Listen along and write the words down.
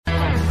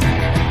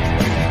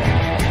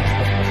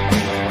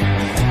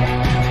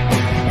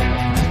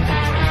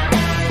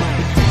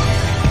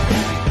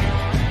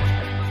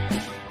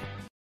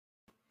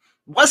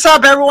What's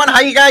up, everyone? How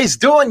you guys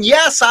doing?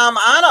 Yes, I'm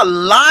on a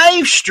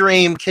live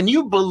stream. Can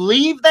you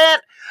believe that?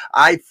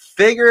 I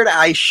figured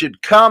I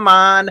should come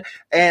on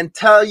and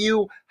tell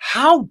you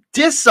how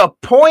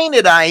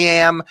disappointed I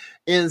am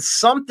in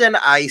something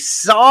I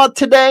saw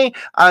today.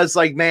 I was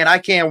like, man, I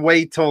can't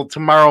wait till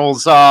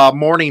tomorrow's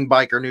morning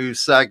biker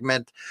news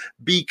segment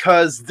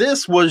because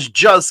this was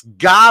just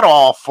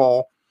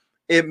god-awful.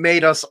 It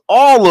made us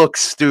all look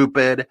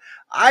stupid.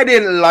 I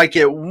didn't like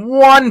it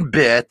one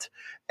bit.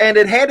 And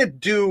it had to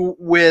do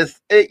with,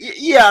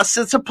 yes,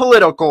 it's a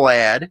political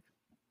ad,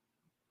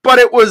 but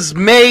it was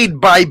made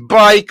by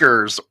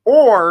bikers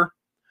or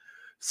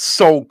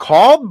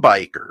so-called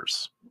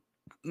bikers.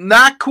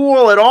 Not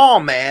cool at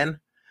all, man.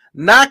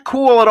 Not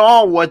cool at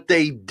all what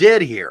they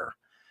did here.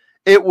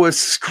 It was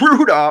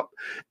screwed up.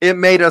 It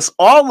made us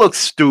all look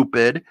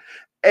stupid.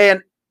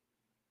 And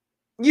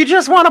you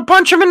just want to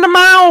punch them in the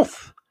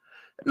mouth.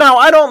 Now,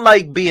 I don't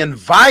like being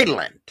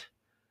violent.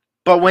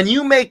 But when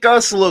you make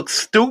us look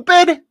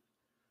stupid,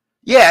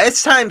 yeah,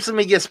 it's time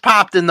somebody gets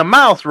popped in the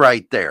mouth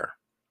right there.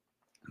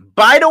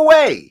 By the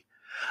way,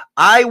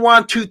 I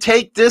want to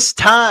take this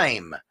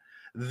time,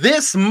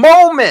 this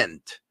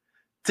moment,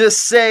 to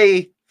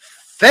say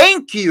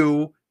thank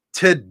you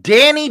to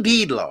Danny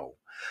Dietlow.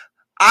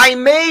 I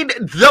made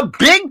the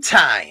big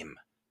time.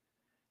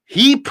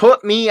 He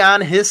put me on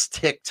his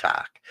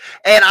TikTok.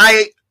 And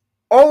I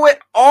owe it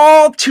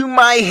all to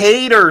my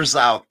haters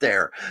out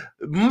there.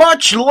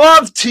 Much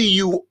love to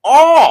you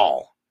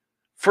all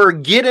for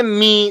getting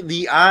me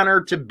the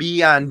honor to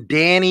be on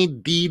Danny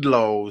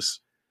Diedlow's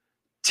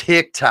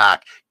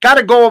TikTok. Got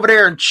to go over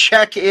there and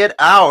check it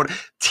out.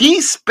 T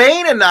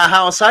Spain in the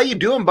house. How you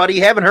doing, buddy?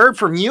 Haven't heard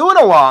from you in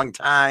a long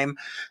time,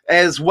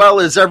 as well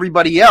as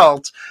everybody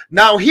else.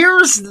 Now,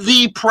 here's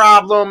the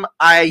problem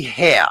I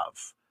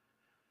have.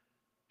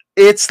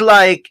 It's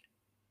like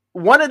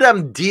one of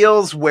them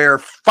deals where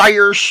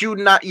fire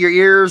shooting out your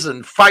ears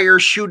and fire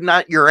shooting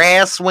out your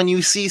ass when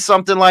you see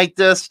something like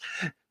this.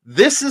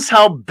 This is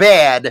how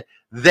bad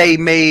they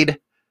made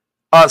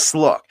us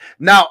look.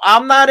 Now,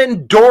 I'm not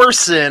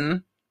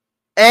endorsing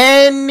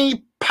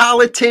any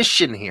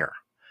politician here.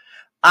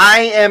 I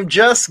am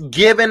just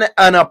giving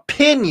an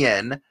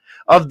opinion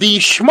of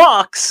these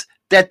schmucks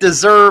that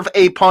deserve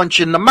a punch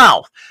in the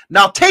mouth.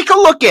 Now, take a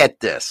look at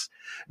this.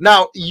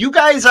 Now, you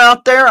guys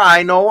out there,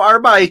 I know, are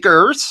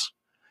bikers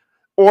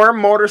or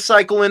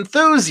motorcycle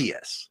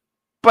enthusiasts.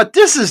 But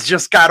this has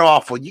just got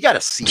awful. You got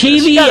to see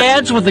TV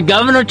ads with the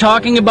governor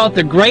talking about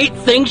the great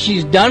things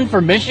she's done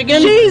for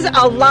Michigan? She's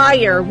a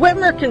liar.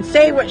 Whitmer can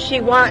say what she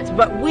wants,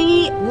 but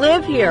we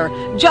live here.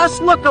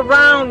 Just look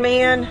around,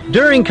 man.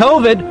 During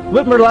COVID,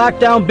 Whitmer locked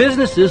down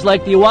businesses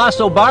like the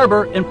Owasso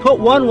Barber and put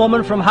one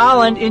woman from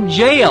Holland in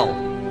jail.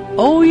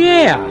 Oh,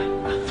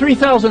 yeah.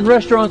 3,000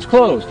 restaurants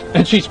closed.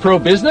 And she's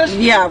pro-business?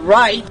 Yeah,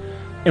 right.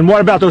 And what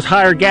about those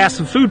higher gas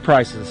and food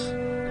prices?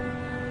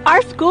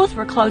 Our schools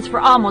were closed for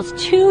almost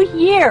 2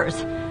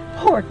 years.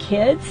 Poor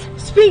kids.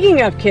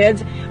 Speaking of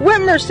kids,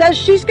 Whitmer says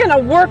she's going to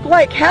work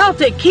like hell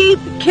to keep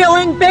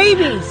killing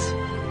babies.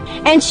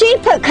 And she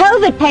put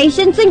COVID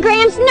patients in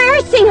Graham's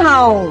nursing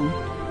home.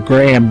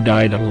 Graham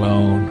died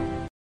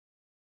alone.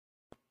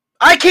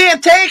 I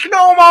can't take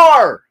no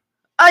more.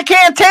 I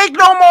can't take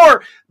no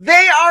more.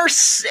 They are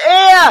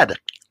sad.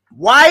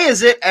 Why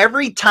is it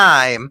every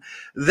time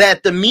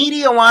that the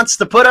media wants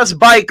to put us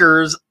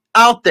bikers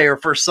out there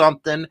for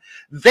something,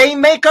 they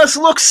make us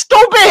look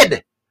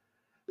stupid?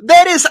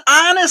 That is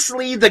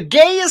honestly the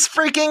gayest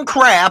freaking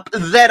crap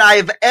that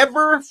I've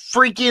ever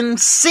freaking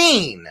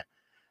seen.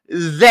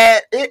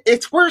 That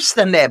it's worse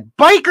than that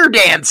biker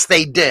dance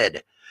they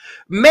did.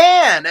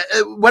 Man,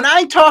 when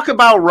I talk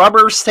about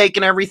rubbers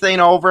taking everything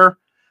over,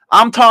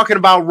 I'm talking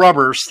about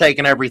rubbers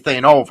taking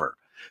everything over.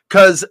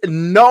 Because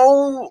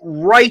no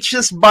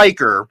righteous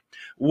biker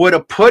would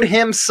have put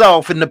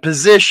himself in the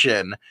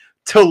position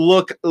to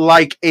look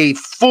like a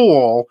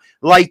fool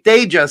like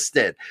they just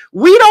did.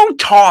 We don't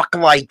talk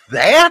like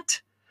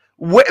that.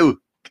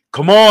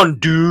 Come on,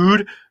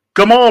 dude.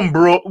 Come on,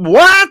 bro.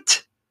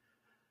 What?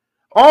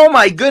 Oh,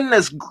 my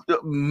goodness.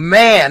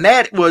 Man,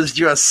 that was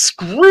just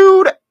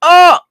screwed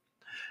up.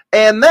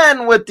 And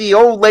then with the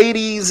old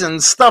ladies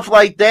and stuff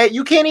like that,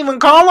 you can't even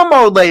call them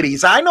old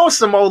ladies. I know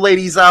some old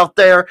ladies out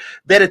there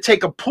that'd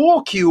take a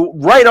pool cue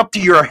right up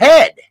to your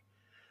head.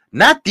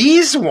 Not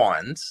these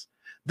ones.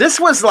 This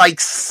was like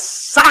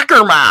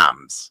soccer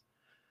moms.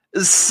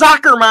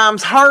 Soccer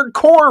moms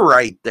hardcore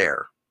right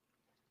there.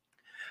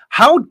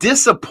 How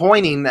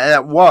disappointing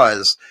that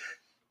was.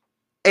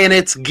 And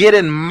it's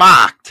getting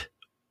mocked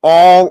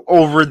all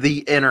over the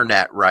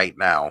internet right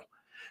now.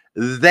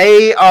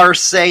 They are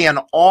saying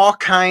all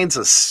kinds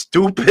of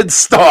stupid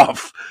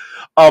stuff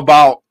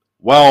about,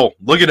 well,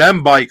 look at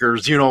them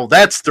bikers, you know,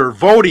 that's their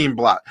voting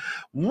block.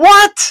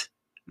 What?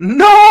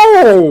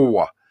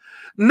 No!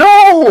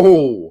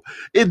 No!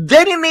 They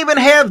didn't even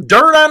have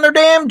dirt on their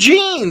damn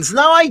jeans.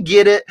 Now I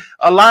get it.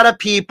 A lot of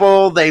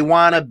people, they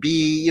want to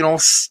be, you know,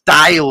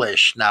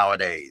 stylish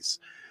nowadays.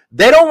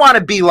 They don't want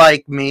to be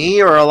like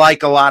me or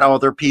like a lot of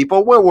other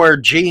people. We'll wear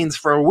jeans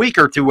for a week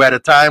or two at a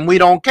time. We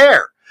don't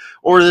care.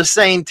 or the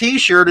same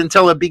t-shirt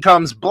until it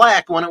becomes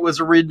black when it was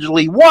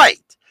originally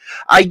white.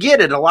 I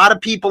get it. A lot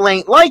of people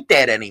ain't like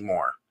that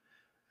anymore.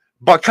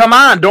 But come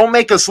on, don't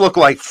make us look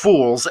like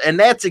fools. And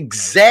that's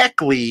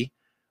exactly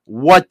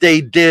what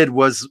they did,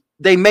 was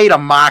they made a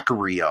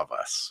mockery of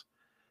us.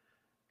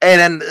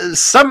 And then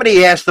somebody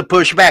has to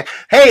push back.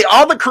 Hey,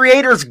 all the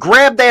creators,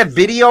 grab that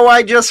video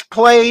I just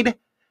played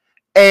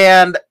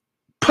and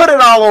put it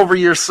all over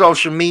your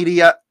social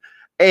media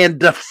and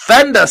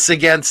defend us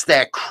against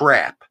that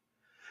crap.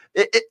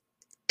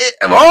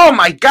 Oh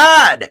my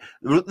God,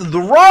 the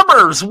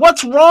rubbers,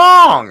 what's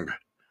wrong?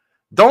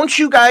 Don't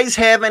you guys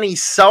have any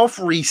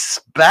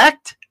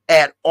self-respect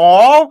at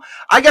all?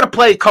 I got to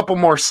play a couple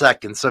more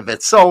seconds of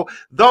it so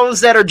those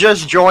that are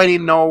just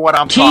joining know what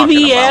I'm talking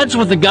about. TV ads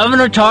with the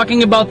governor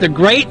talking about the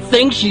great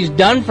things she's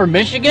done for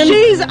Michigan?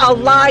 She's a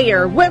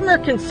liar.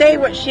 Whitmer can say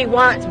what she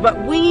wants,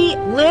 but we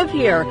live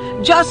here.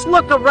 Just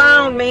look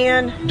around,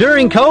 man.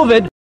 During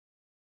COVID,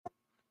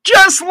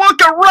 just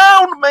look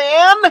around,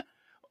 man.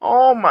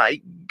 Oh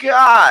my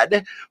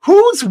God.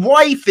 Whose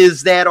wife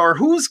is that, or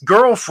whose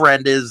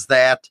girlfriend is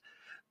that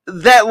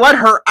let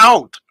her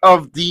out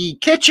of the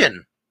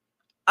kitchen?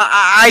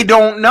 I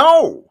don't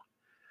know.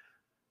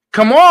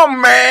 Come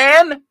on,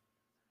 man.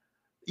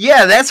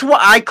 Yeah, that's why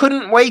I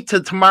couldn't wait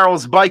till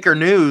tomorrow's Biker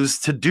News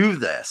to do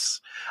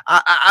this.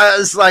 I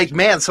was like,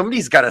 man,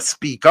 somebody's got to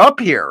speak up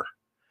here.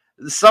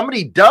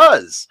 Somebody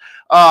does.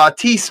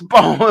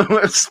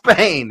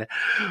 Spain.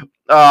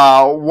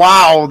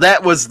 Wow,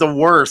 that was the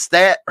worst.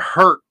 That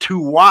hurt to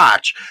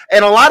watch.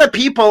 And a lot of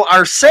people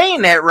are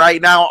saying that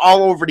right now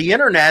all over the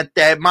internet,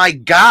 that, my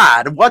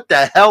God, what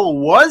the hell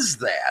was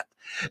that?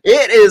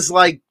 It is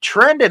like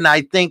trending,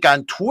 I think,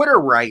 on Twitter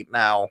right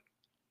now.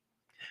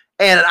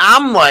 And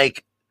I'm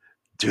like,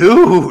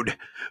 dude,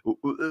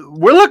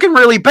 we're looking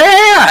really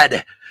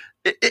bad.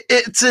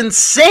 It's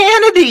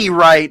insanity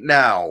right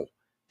now.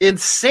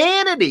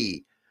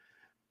 Insanity.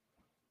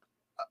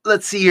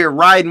 Let's see here.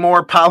 Ride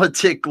more,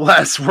 politic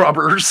less,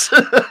 rubbers.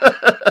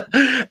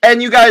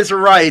 And you guys are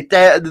right.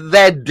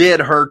 That did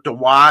hurt to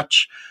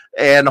watch.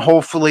 And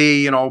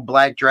hopefully,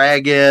 Black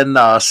Dragon,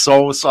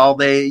 Sos, all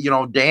they,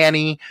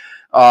 Danny,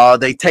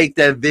 they take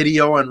that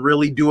video and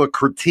really do a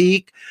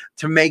critique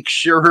to make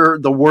sure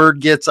the word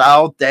gets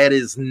out. That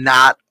is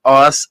not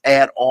us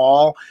at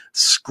all.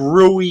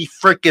 Screwy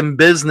freaking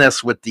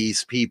business with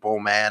these people,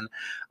 man.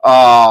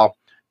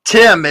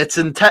 Tim, it's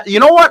you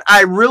know what?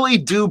 I really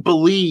do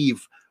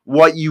believe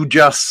what you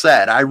just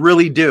said. I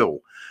really do.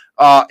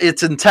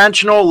 It's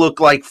intentional. Look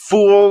like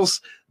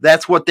fools.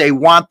 That's what they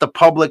want the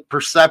public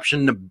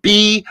perception to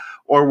be,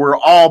 or we're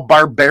all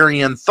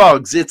barbarian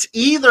thugs. It's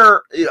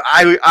either,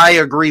 I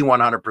agree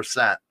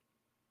 100%.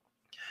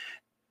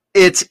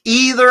 It's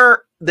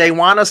either they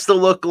want us to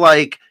look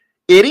like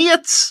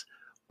idiots,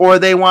 or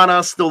they want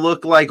us to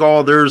look like,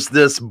 oh, there's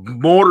this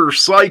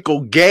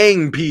motorcycle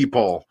gang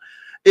people.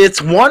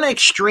 It's one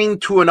extreme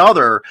to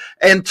another.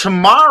 And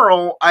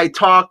tomorrow I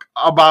talk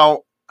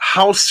about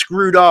how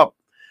screwed up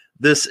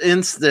this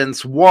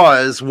instance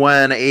was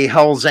when a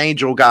Hell's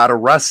Angel got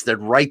arrested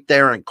right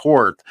there in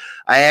court.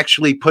 I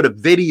actually put a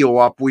video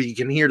up where you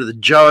can hear the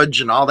judge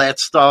and all that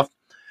stuff.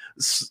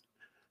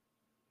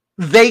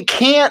 They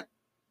can't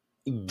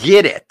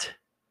get it.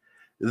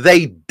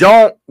 They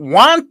don't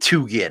want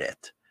to get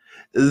it.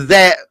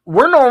 That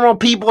we're normal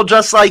people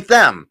just like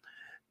them.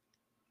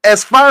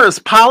 As far as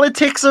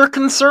politics are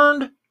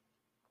concerned,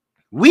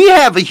 we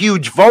have a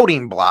huge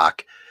voting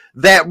block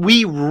that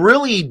we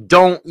really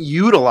don't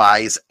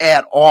utilize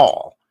at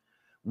all.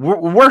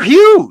 We're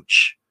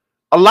huge.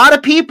 A lot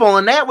of people,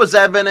 and that was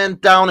evident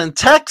down in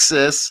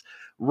Texas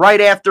right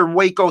after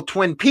Waco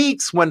Twin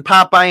Peaks when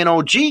Popeye and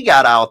OG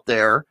got out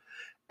there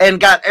and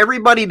got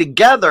everybody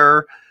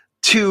together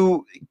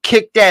to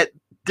kick that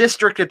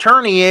district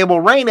attorney,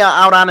 Abel Reyna,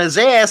 out on his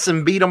ass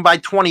and beat him by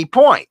 20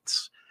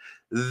 points.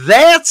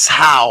 That's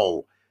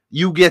how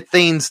you get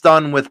things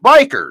done with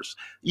bikers.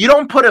 You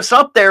don't put us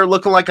up there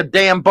looking like a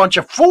damn bunch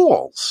of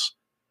fools.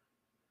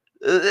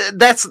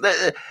 And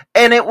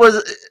it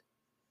was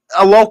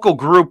a local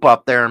group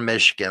up there in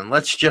Michigan.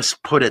 Let's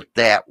just put it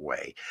that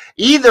way.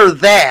 Either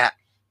that,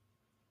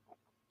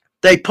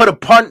 they put a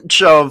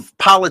bunch of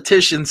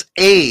politicians'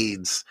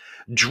 aides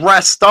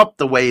dressed up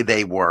the way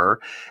they were,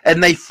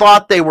 and they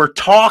thought they were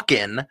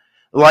talking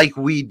like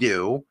we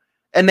do.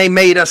 And they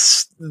made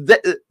us,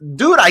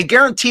 dude, I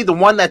guarantee the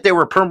one that they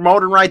were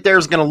promoting right there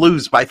is going to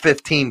lose by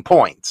 15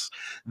 points.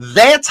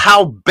 That's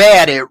how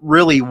bad it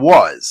really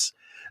was.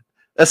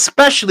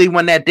 Especially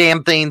when that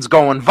damn thing's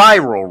going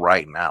viral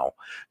right now.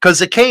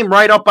 Because it came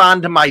right up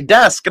onto my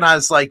desk and I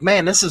was like,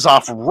 man, this is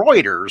off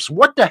Reuters.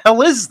 What the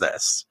hell is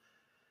this?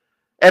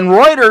 And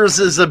Reuters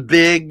is a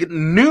big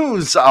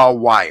news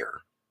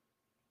wire.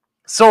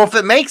 So if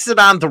it makes it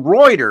onto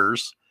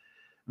Reuters,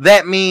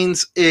 that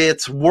means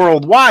it's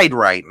worldwide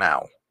right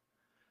now.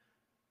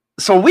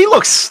 So we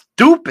look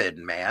stupid,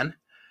 man.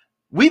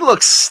 We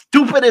look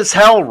stupid as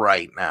hell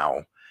right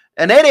now.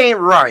 And it ain't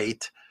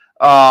right.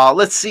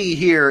 Let's see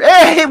here.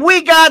 Hey,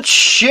 we got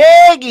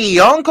Shaggy.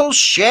 Uncle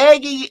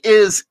Shaggy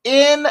is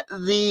in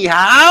the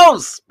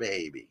house,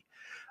 baby.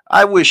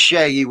 I wish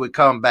Shaggy would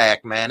come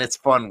back, man. It's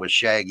fun with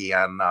Shaggy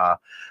on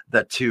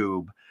the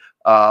tube.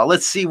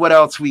 Let's see what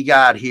else we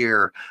got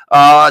here.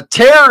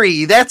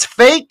 Terry, that's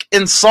fake,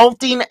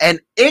 insulting, and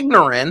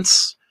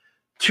ignorance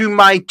to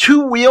my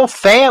two-wheel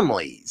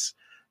families.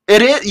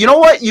 It is. You know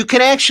what? You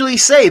can actually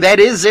say that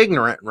is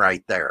ignorant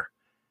right there.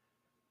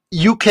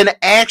 You can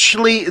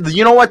actually,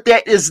 you know what?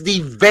 That is the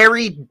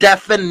very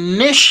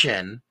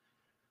definition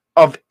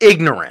of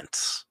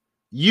ignorance.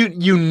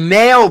 You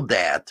nailed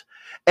that.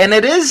 And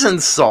it is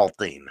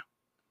insulting.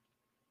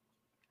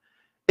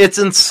 It's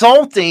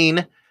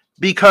insulting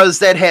because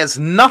that has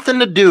nothing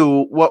to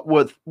do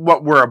with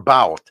what we're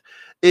about.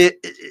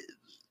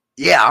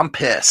 Yeah, I'm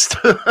pissed.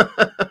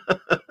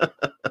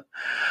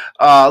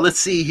 Let's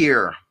see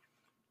here.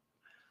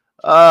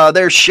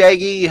 There's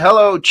Shaggy.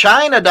 Hello,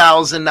 China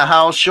Doll's in the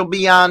house. She'll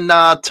be on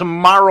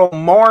tomorrow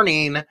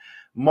morning.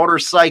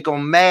 Motorcycle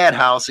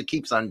Madhouse. It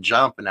keeps on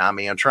jumping on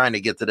me. I'm trying to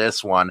get to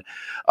this one.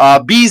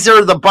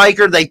 Beezer the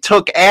biker. They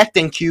took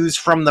acting cues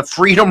from the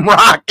Freedom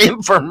Rock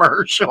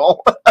infomercial.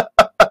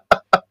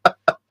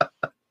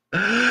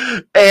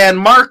 And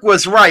Mark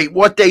was right.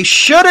 What they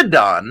should have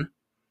done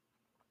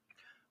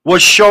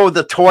was show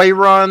the toy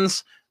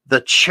runs,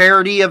 the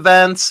charity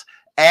events,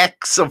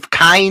 acts of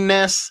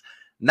kindness,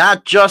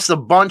 not just a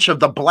bunch of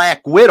the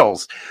Black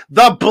Widows.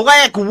 The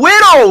Black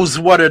Widows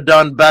would have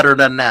done better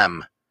than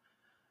them.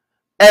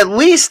 At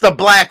least the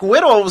Black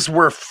Widows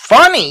were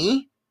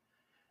funny.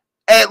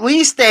 At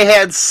least they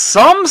had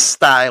some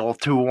style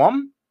to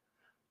them.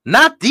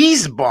 Not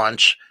these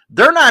bunch.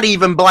 They're not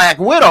even Black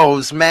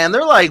Widows, man.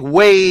 They're like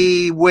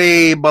way,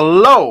 way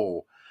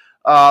below.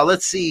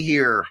 Let's see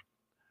here.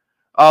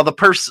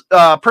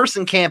 The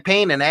person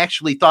campaigning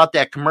actually thought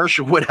that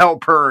commercial would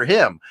help her or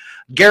him.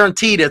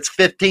 Guaranteed it's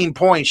 15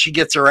 points. She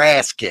gets her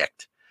ass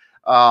kicked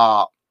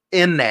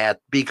in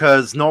that,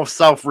 because no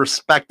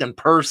self-respecting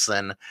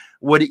person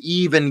would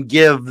even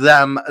give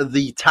them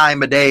the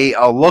time of day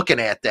looking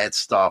at that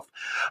stuff.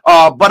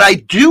 But I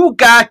do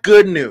got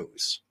good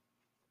news.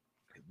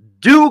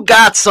 Do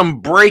got some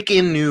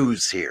breaking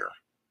news here.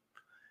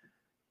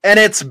 And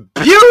it's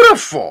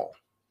beautiful.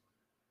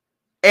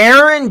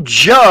 Aaron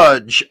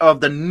Judge of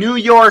the New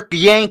York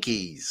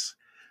Yankees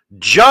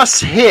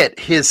just hit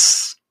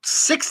his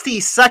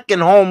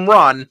 62nd home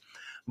run,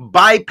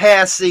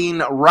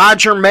 bypassing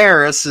Roger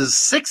Maris's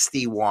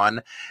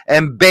 61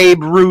 and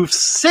Babe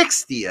Ruth's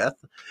 60th.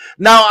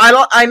 Now,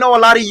 I know a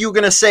lot of you are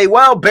going to say,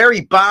 well, Barry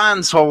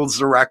Bonds holds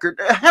the record.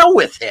 Hell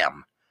with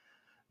him.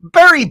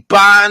 Barry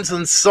Bonds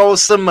and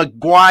Sosa,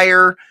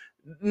 McGuire,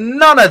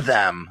 none of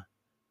them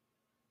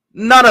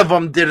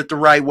did it the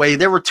right way.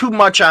 They were too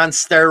much on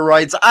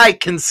steroids. I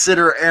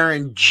consider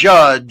Aaron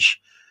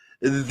Judge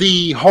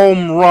the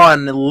home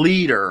run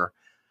leader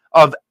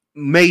of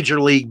Major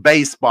League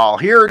Baseball.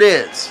 Here it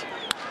is.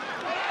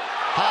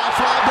 High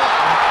fly ball,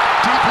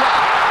 deep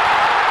left.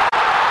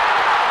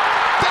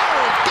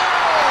 There it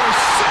goes,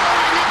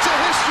 soaring into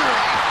history.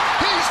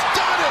 He's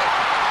done it.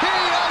 He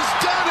has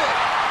done it.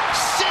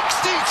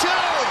 62.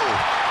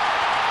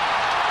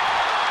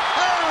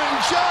 Aaron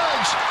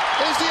Judge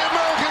is the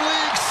American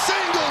League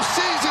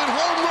single-season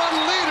home run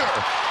leader.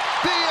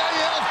 The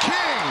AL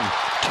King.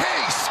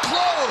 Case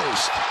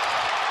closed.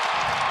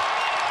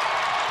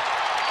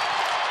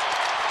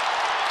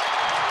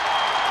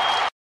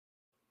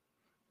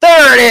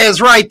 There it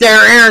is right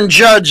there. Aaron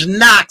Judge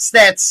knocks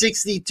that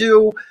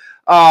 62.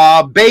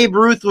 Babe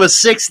Ruth was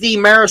 60,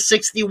 Maris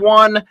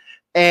 61,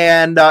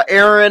 and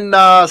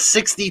Aaron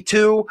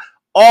 62.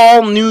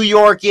 All New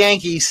York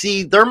Yankees.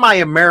 See, they're my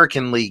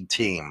American League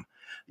team.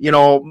 You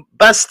know,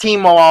 best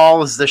team of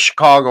all is the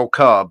Chicago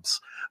Cubs.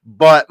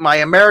 But my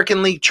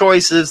American League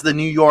choice is the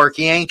New York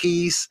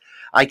Yankees.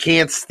 I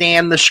can't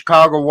stand the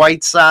Chicago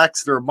White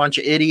Sox. They're a bunch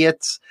of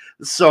idiots.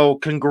 So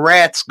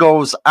congrats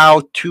goes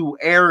out to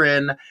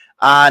Aaron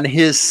on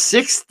his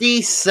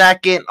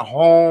 62nd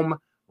home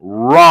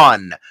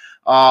run.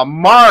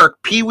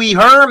 Mark Pee Wee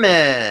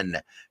Herman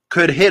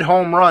could hit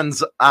home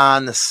runs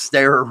on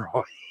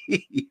steroids.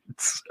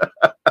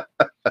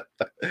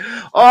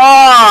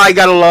 Oh, I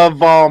gotta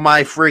love all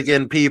my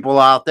freaking people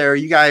out there.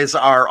 You guys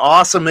are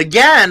awesome.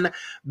 Again,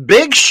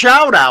 big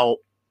shout out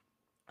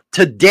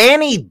to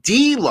Danny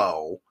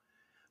D'Lo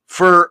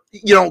for,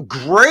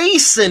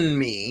 gracing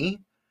me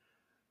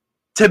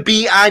to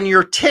be on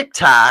your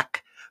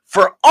TikTok,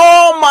 for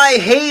all my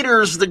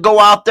haters to go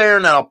out there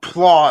and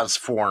applause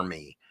for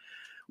me.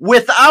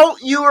 Without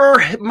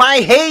my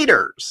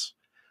haters,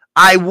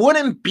 I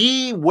wouldn't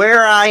be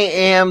where I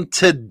am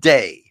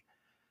today.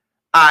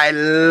 I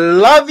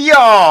love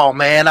y'all,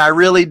 man. I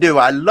really do.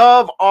 I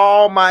love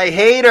all my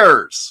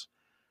haters.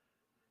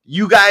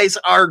 You guys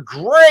are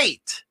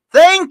great.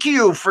 Thank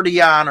you for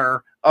the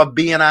honor of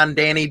being on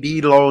Danny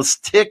D'Lo's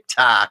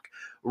TikTok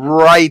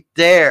right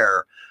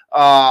there.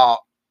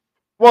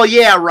 Well,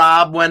 yeah,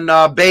 Rob, when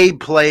Babe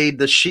played,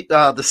 the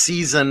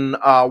season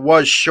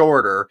was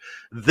shorter.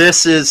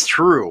 This is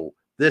true.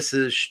 This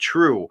is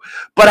true.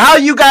 But how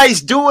you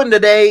guys doing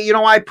today? You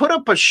know, I put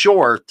up a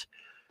short.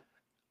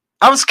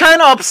 I was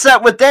kind of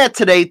upset with that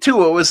today,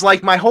 too. It was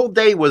like my whole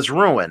day was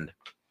ruined.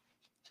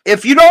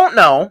 If you don't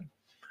know,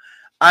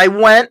 I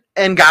went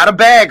and got a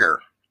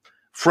bagger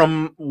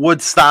from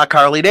Woodstock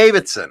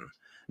Harley-Davidson.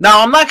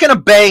 Now, I'm not going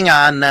to bang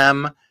on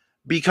them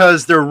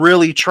because they're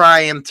really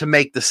trying to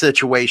make the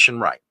situation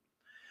right.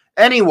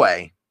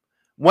 Anyway,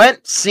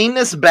 seen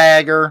this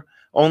bagger,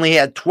 only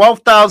had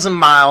 12,000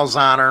 miles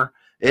on her.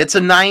 It's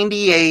a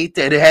 98.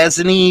 It has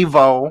an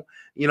Evo.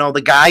 You know,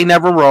 the guy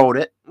never rode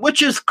it,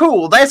 which is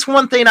cool. That's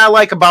one thing I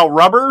like about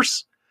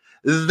rubbers.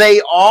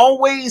 They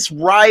always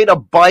ride a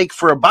bike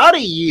for about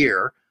a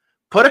year,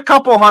 put a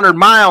couple hundred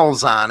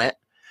miles on it,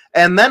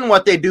 and then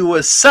what they do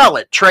is sell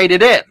it, trade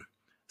it in.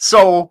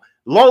 So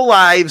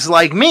lowlives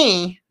like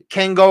me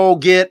can go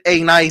get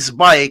a nice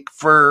bike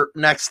for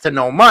next to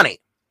no money.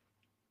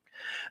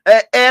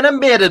 And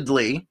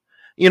admittedly,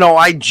 you know,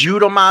 I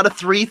jewed them out of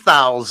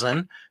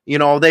 3,000. You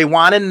know, they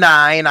wanted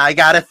 9. I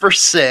got it for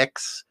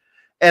 6.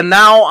 And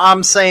now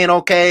I'm saying,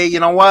 okay, you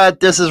know what?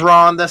 This is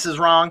wrong. This is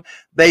wrong.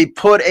 They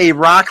put a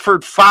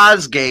Rockford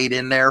Fosgate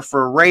in there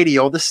for a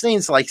radio. This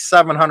thing's like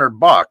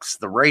 $700,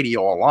 the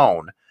radio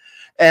alone.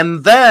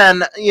 And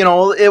then, you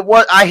know,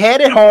 I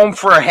had it home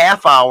for a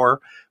half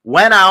hour,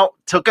 went out,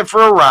 took it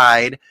for a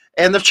ride,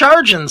 and the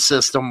charging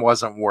system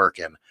wasn't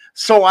working.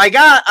 So I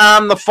got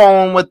on the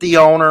phone with the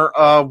owner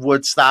of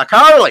Woodstock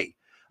Harley.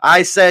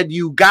 I said,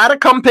 you got to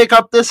come pick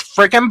up this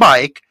freaking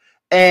bike.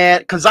 And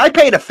because I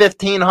paid a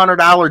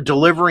 $1,500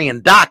 delivery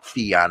and dock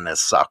fee on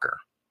this sucker.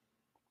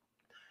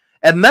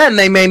 And then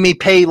they made me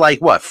pay like,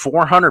 what,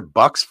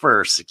 $400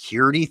 for a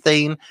security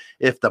thing?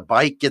 If the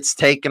bike gets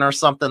taken or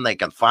something, they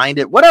can find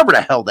it. Whatever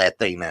the hell that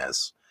thing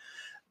is.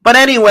 But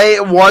anyway,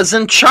 it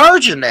wasn't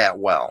charging that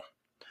well.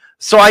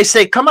 So I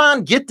say, come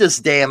on, get this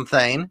damn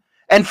thing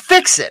and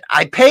fix it.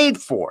 I paid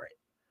for it.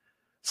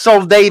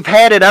 So they've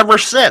had it ever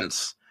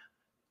since.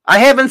 I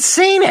haven't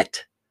seen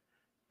it.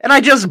 And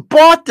I just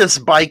bought this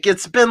bike.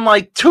 It's been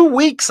like 2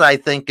 weeks, I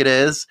think it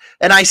is.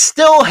 And I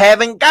still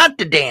haven't got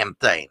the damn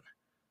thing.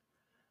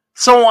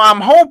 So I'm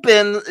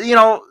hoping, you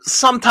know,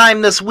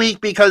 sometime this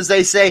week, because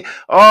they say,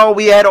 oh,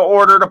 we had to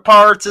order the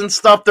parts and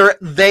stuff.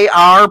 They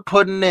are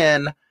putting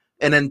in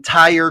an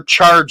entire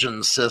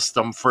charging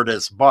system for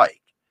this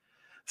bike.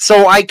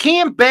 So I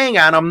can't bang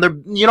on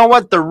them. You know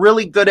what? They're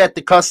really good at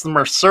the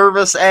customer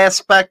service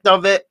aspect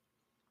of it.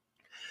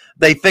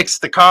 They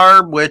fixed the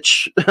carb,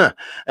 which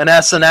an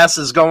S&S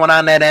is going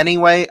on that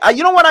anyway.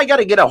 You know what? I got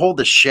to get a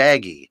hold of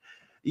Shaggy,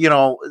 you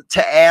know,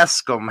 to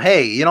ask him,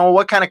 hey, you know,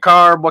 what kind of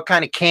carb, what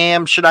kind of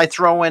cam should I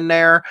throw in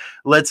there?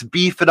 Let's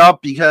beef it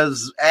up,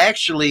 because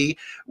actually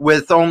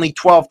with only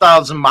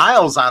 12,000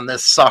 miles on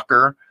this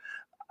sucker,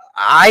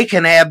 I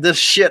can have this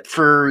shit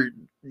for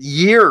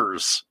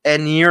years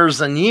and years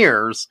and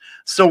years.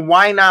 So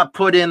why not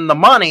put in the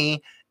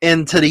money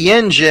into the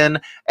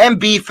engine and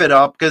beef it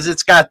up, because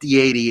it's got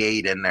the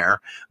 88 in there,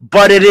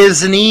 but it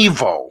is an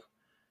Evo.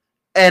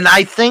 And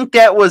I think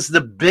that was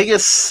the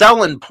biggest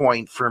selling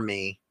point for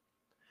me,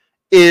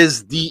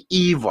 is the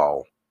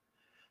Evo.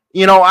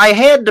 You know, I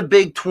had the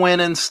big twin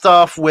and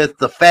stuff with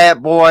the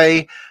Fat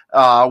Boy,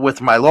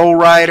 with my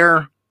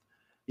lowrider.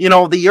 You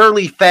know, the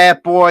early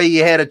Fat Boy,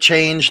 you had to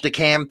change the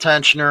cam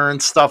tensioner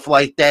and stuff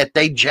like that.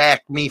 They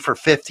jacked me for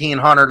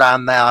 $1,500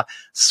 on the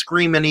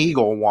Screaming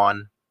Eagle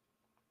one.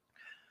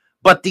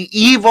 But the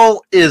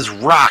Evo is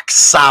rock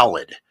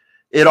solid.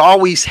 It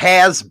always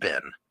has been.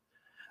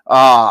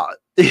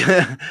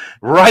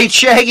 Right,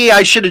 Shaggy?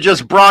 I should have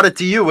just brought it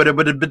to you. It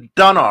would have been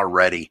done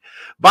already.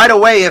 By the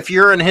way, if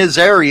you're in his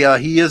area,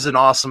 he is an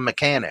awesome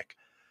mechanic.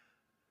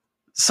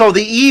 So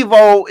the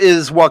Evo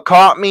is what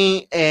caught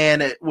me,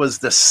 and it was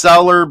the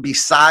seller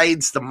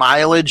besides the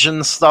mileage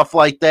and stuff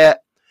like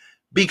that,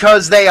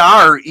 because they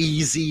are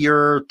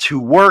easier to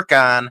work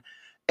on.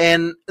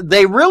 And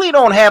they really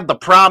don't have the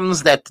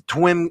problems that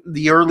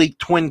the early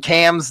twin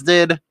cams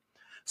did.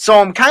 So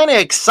I'm kind of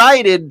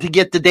excited to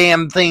get the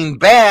damn thing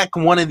back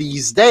one of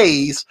these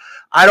days.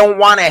 I don't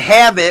want to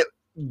have it,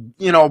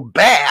 you know,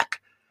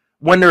 back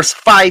when there's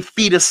 5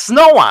 feet of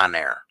snow on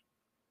there.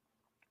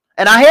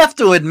 And I have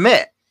to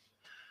admit,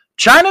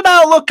 China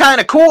Doll looked kind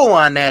of cool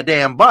on that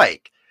damn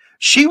bike.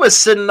 She was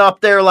sitting up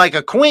there like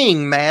a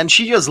queen, man.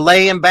 She just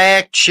laying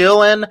back,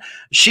 chilling.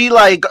 She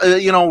like,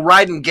 you know,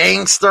 riding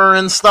gangster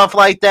and stuff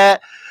like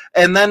that.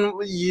 And then,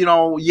 you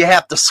know, you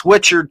have to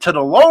switch her to the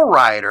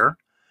lowrider.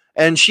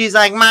 And she's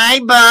like,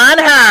 my butt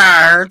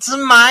hurts.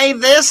 My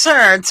this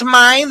hurts.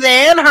 My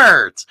that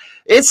hurts.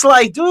 It's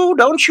like, dude,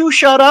 don't you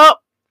shut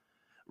up.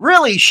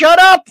 Really, shut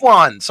up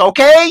once,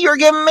 okay? You're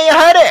giving me a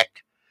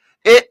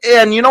headache.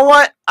 And you know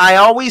what? I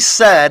always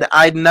said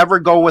I'd never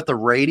go with a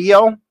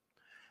radio.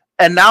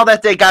 And now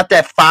that they got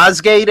that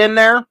Fosgate in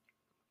there,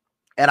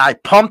 and I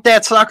pumped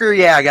that sucker,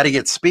 yeah, I got to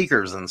get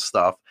speakers and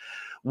stuff.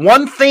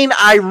 One thing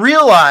I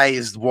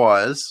realized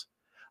was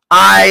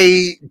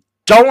I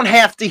don't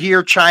have to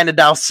hear China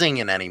Doll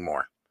singing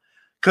anymore.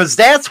 Because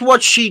that's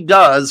what she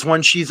does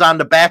when she's on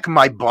the back of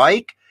my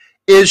bike,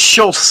 is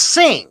she'll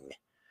sing.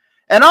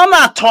 And I'm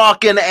not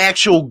talking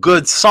actual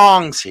good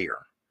songs here.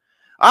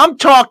 I'm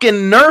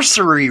talking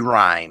nursery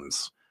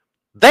rhymes.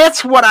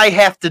 That's what I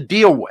have to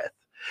deal with.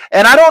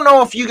 And I don't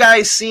know if you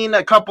guys seen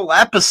a couple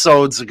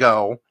episodes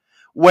ago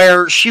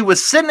where she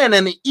was sitting in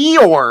an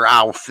Eeyore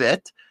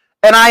outfit,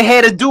 and I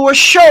had to do a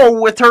show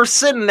with her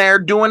sitting there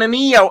doing an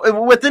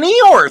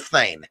Eeyore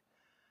thing.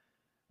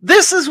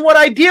 This is what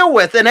I deal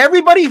with, and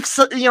everybody,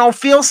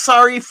 feels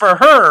sorry for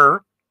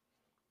her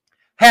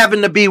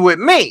having to be with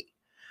me.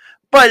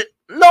 But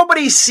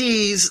nobody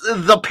sees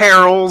the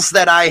perils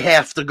that I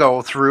have to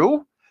go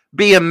through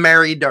being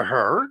married to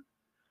her.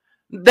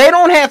 They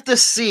don't have to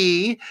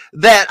see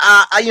that,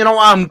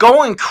 I'm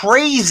going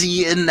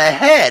crazy in the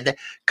head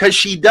because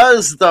she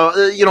does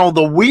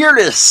the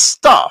weirdest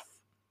stuff.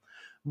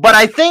 But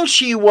I think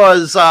she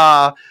was,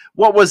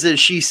 what was it?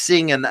 She's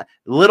singing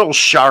Little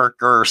Shark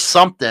or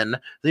something,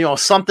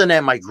 something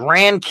that my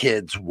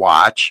grandkids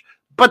watch.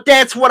 But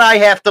that's what I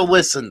have to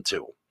listen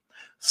to.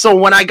 So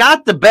when I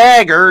got the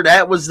bagger,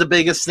 that was the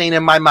biggest thing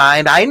in my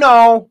mind. I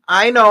know.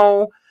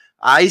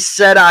 I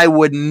said I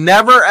would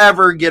never,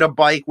 ever get a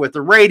bike with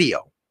a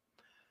radio.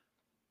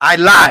 I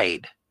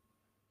lied.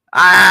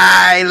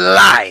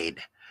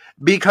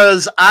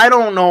 Because I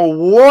don't know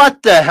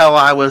what the hell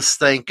I was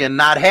thinking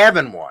not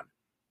having one.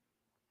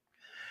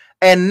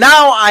 And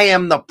now I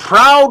am the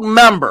proud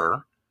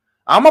member.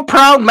 I'm a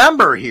proud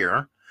member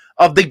here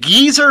of the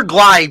Geezer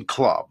Glide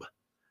Club.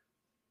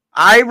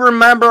 I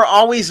remember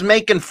always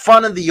making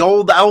fun of the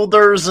old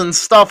elders and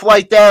stuff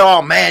like that.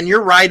 Oh, man,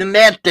 you're riding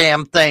that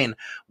damn thing.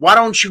 Why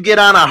don't you get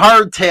on a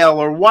hardtail,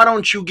 or why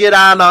don't you get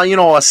on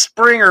a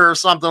Springer or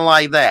something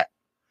like that?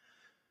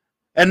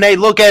 And they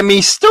look at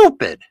me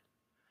stupid.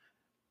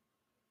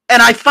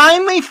 And I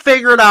finally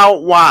figured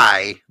out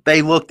why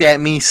they looked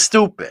at me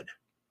stupid.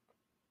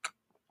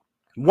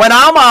 When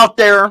I'm out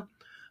there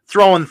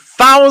throwing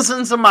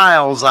thousands of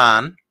miles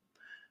on,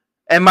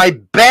 and my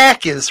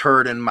back is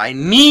hurting, my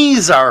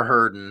knees are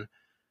hurting,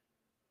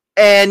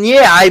 and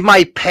yeah, I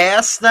might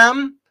pass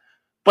them,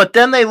 but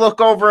then they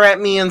look over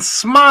at me and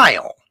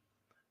smile.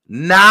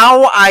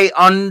 Now I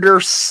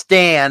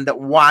understand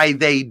why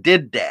they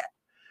did that.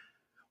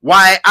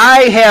 Why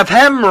I have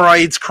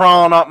hemorrhoids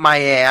crawling up my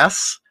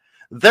ass.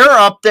 They're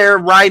up there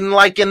riding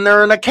like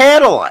they're in a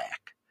Cadillac.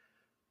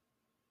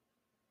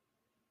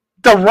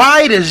 The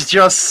ride is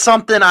just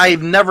something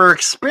I've never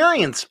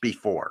experienced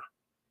before.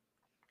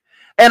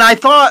 And I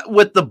thought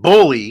with the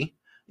Bully,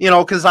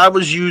 because I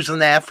was using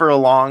that for a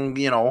long,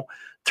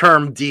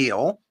 term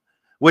deal,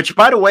 which,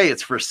 by the way,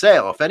 it's for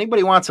sale. If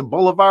anybody wants a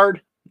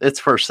Boulevard, it's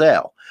for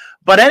sale.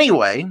 But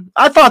anyway,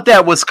 I thought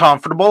that was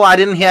comfortable. I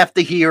didn't have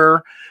to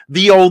hear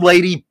the old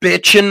lady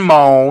bitch and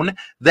moan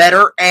that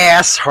her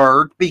ass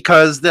hurt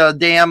because the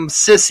damn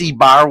sissy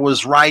bar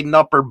was riding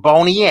up her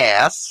bony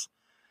ass.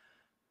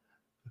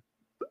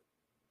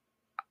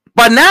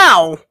 But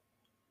now,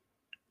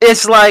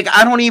 it's like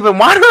I don't even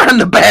want her on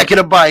the back of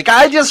the bike.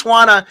 I just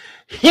want to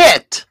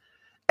hit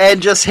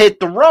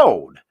the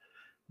road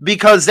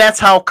because that's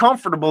how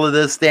comfortable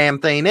this damn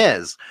thing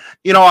is.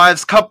 I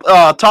was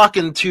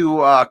talking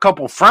to a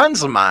couple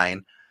friends of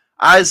mine.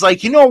 I was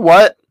like, you know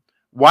what?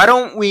 Why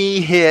don't we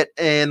hit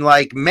in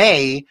like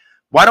May?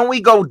 Why don't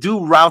we go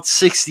do Route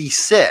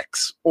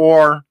 66?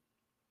 Or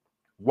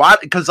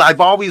what? Because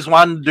I've always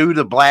wanted to do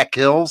the Black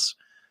Hills.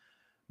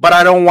 But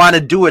I don't want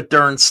to do it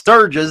during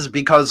Sturgis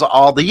because of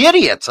all the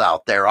idiots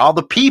out there, all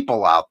the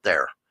people out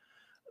there.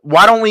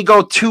 Why don't we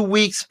go 2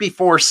 weeks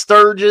before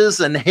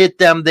Sturgis and hit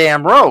them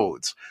damn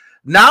roads?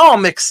 Now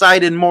I'm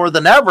excited more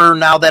than ever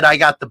now that I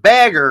got the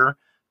bagger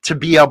to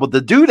be able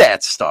to do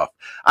that stuff.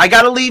 I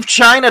got to leave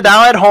China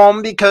down at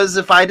home because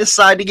if I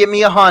decide to get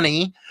me a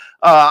honey,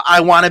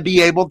 I want to be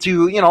able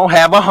to,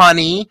 have a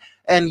honey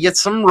and get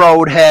some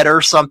roadhead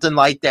or something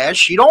like that.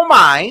 She don't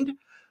mind.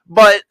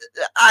 But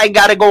I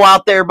got to go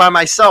out there by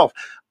myself.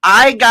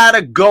 I got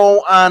to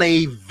go on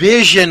a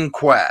vision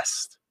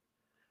quest.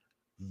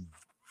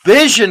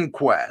 Vision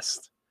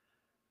quest.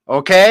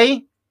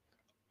 Okay?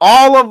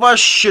 All of us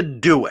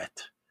should do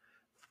it.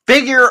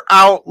 Figure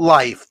out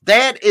life.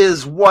 That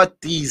is what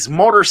these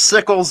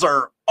motorcycles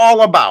are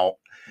all about,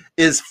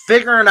 is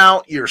figuring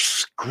out your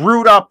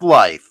screwed up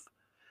life.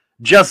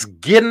 Just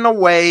getting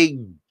away,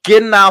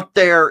 getting out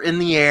there in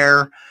the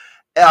air.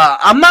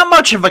 I'm not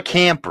much of a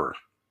camper.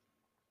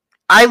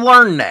 I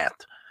learned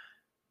that.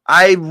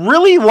 I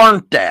really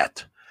learned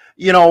that.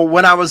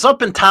 When I was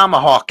up in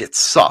Tomahawk, it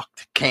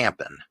sucked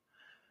camping.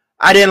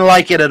 I didn't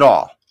like it at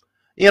all.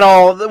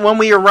 When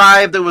we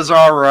arrived, it was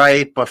all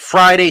right, but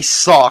Friday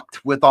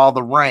sucked with all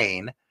the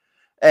rain.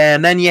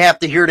 And then you have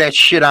to hear that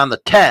shit on the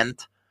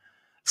tent.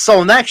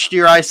 So next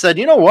year I said,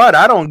 you know what?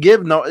 I don't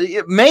give no...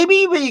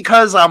 Maybe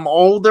because I'm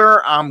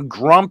older, I'm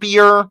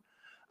grumpier,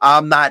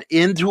 I'm not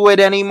into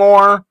it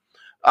anymore.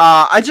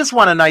 I just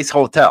want a nice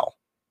hotel.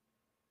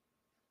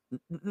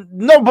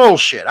 No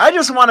bullshit. I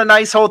just want a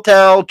nice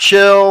hotel,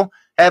 chill,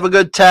 have a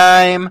good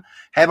time,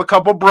 have a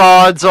couple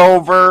broads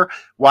over,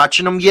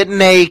 watching them get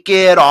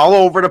naked all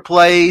over the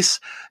place,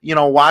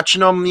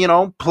 watching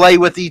them, play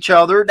with each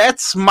other.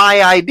 That's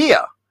my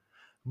idea.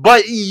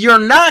 But you're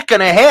not going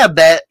to have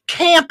that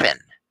camping,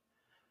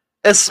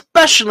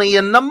 especially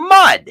in the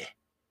mud.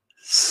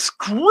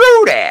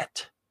 Screw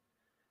that.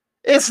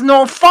 It's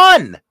no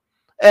fun.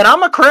 And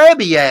I'm a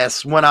crabby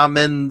ass when I'm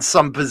in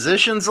some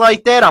positions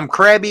like that. I'm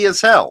crabby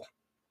as hell.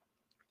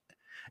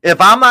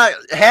 If I'm not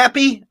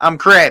happy, I'm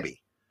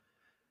crabby.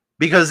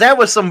 Because that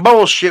was some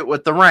bullshit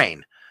with the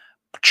rain.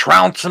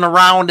 Trouncing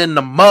around in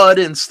the mud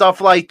and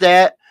stuff like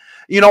that.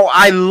 You know,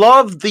 I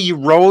loved the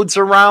roads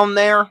around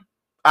there.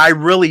 I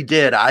really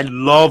did. I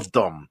loved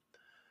them.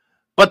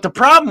 But the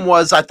problem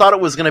was I thought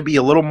it was going to be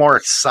a little more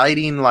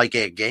exciting like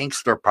at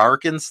Gangster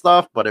Park and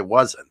stuff, but it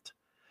wasn't.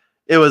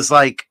 It was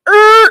like,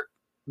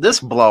 this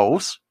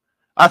blows.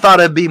 I thought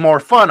it'd be more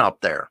fun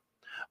up there.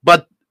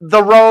 But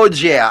the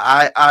roads,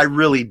 yeah, I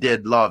really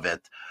did love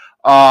it.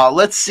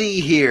 Let's see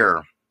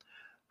here.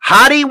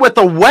 Hottie with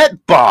a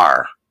wet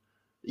bar.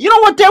 You know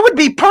what? That would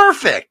be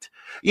perfect.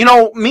 You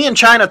know, me and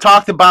China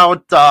talked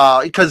about,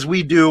 because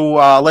we do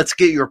Let's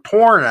Get Your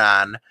Porn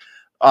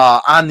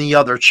on the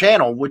other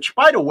channel, which,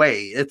 by the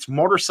way, it's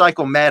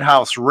Motorcycle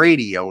Madhouse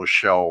Radio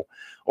Show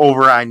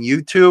over on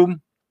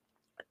YouTube.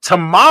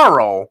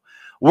 Tomorrow,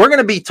 we're going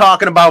to be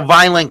talking about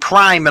violent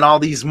crime and all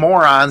these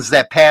morons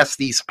that pass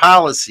these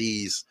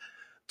policies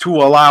to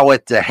allow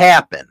it to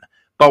happen.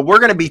 But we're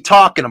going to be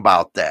talking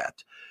about that.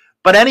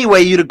 But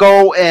anyway, you to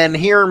go and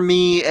hear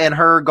me and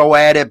her go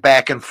at it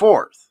back and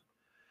forth.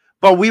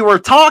 But we were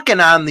talking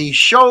on the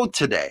show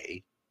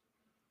today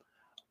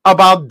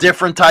about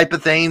different type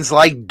of things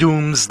like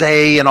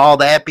doomsday and all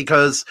that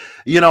because,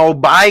 you know,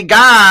 by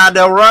God,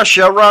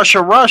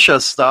 Russia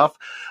stuff,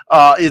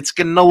 it's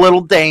getting a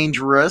little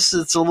dangerous.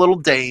 It's a little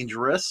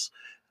dangerous.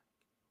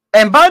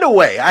 And by the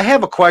way, I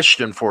have a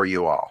question for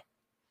you all.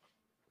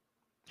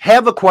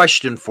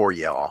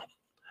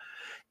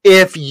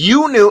 If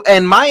you knew,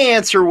 and my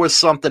answer was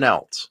something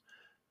else.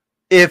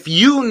 If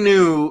you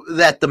knew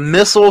that the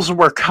missiles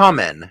were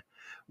coming,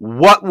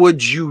 what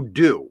would you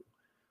do?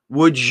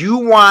 Would you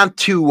want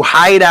to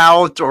hide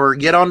out or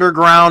get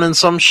underground in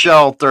some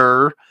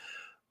shelter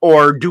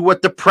or do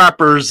what the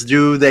preppers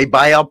do? They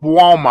buy up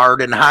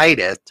Walmart and hide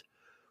it.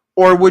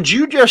 Or would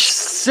you just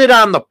sit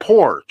on the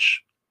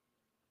porch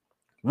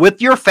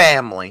with your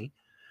family,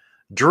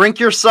 drink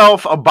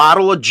yourself a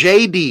bottle of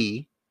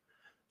JD,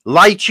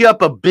 light you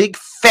up a big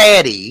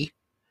fatty,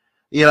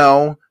 you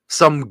know,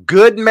 some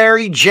good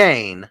Mary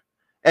Jane,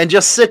 and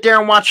just sit there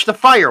and watch the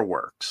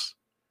fireworks?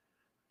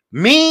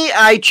 Me,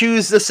 I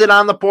choose to sit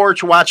on the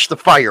porch, watch the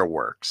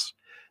fireworks,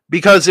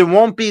 because it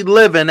won't be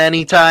living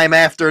anytime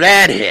after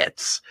that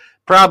hits.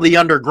 Probably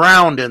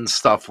underground and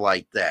stuff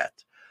like that.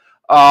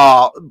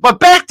 But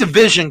back to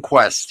Vision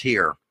Quest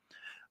here.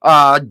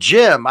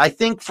 Jim, I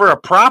think for a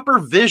proper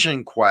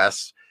Vision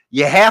Quest,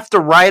 you have to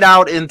ride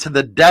out into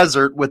the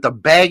desert with a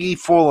baggie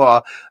full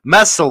of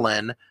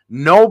Mesalin,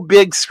 no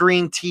big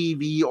screen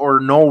TV or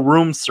no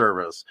room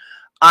service.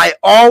 I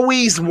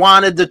always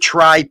wanted to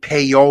try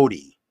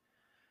peyote.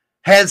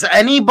 Has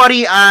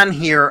anybody on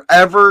here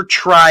ever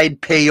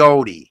tried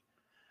peyote?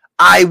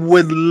 I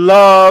would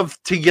love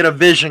to get a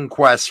Vision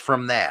Quest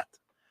from that.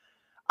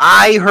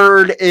 I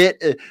heard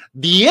it.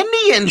 The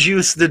Indians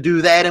used to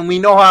do that, and we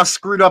know how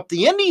screwed up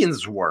the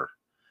Indians were.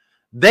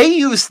 They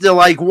used to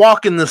like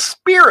walk in the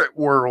spirit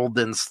world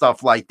and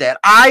stuff like that.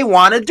 I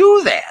want to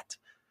do that.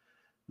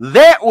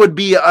 That would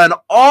be an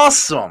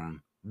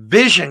awesome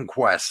Vision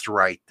Quest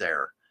right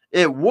there.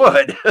 It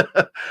would.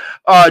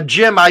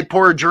 Jim, I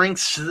pour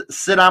drinks,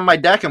 sit on my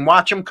deck, and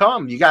watch them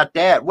come. You got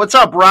that. What's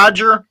up,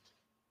 Roger?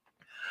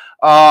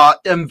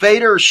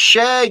 Invader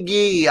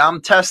Shaggy, I'm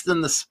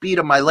testing the speed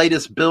of my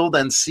latest build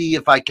and see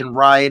if I can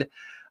ride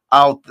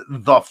out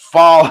the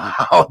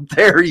Fallout.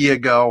 There you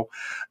go.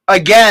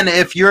 Again,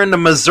 if you're in the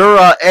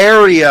Missouri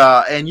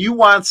area and you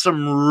want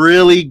some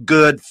really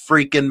good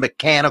freaking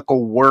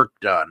mechanical work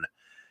done,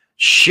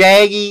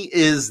 Shaggy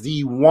is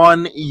the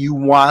one you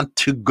want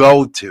to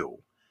go to.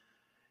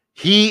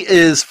 He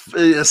is,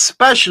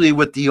 especially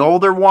with the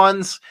older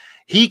ones,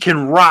 he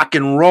can rock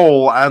and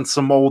roll on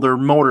some older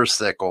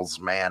motorcycles,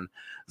 man.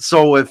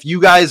 So if you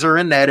guys are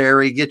in that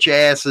area, get your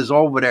asses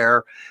over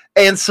there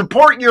and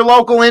support your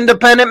local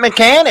independent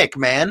mechanic,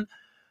 man.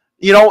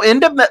 You know,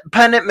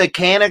 independent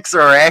mechanics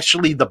are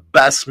actually the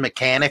best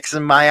mechanics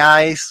in my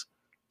eyes.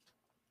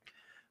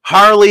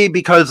 Harley,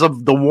 because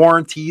of the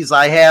warranties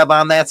I have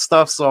on that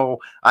stuff, so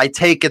I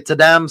take it to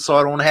them so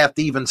I don't have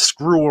to even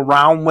screw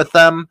around with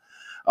them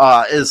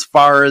as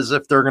far as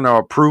if they're going to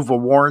approve a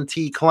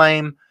warranty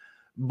claim.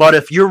 But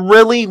if you're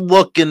really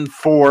looking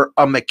for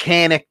a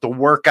mechanic to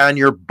work on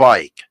your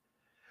bike,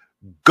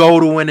 go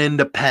to an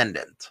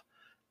independent.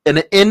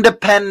 An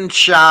independent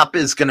shop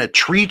is going to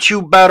treat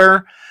you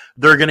better.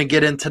 They're going to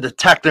get into the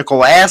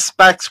technical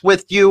aspects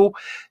with you.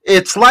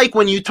 It's like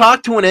when you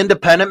talk to an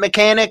independent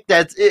mechanic,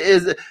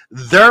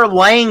 their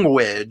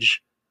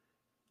language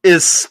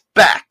is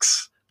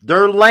specs.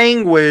 Their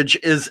language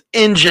is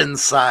engine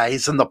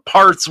size and the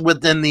parts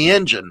within the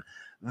engine.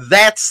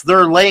 That's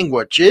their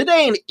language. It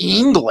ain't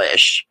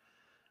English.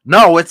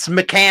 No, it's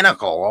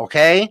mechanical,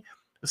 okay?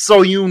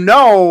 So you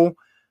know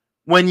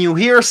when you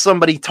hear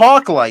somebody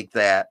talk like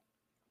that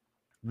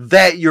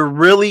you're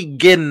really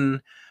getting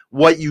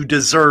what you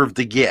deserve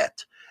to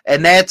get.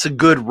 And that's a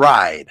good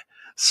ride.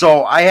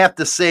 So I have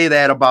to say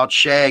that about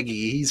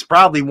Shaggy. He's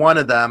probably one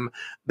of them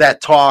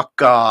that talk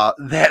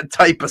that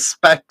type of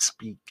spec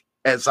speak,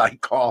 as I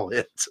call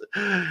it.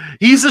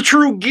 He's a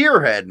true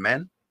gearhead,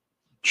 man.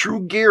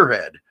 True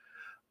gearhead.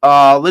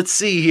 Let's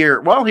see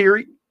here. Well, here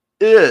he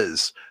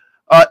is.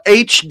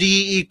 HD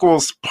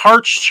equals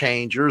parts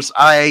changers.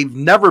 I've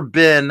never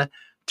been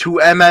to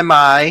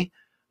MMI.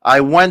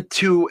 I went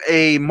to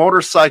a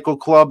motorcycle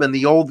club and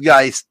the old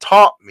guys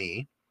taught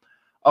me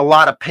a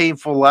lot of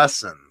painful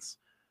lessons.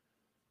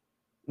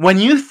 When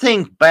you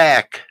think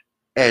back,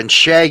 and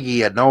Shaggy,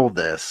 you know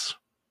this,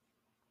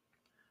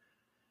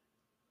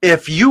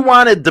 if you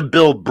wanted to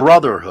build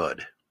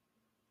brotherhood,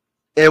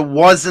 it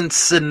wasn't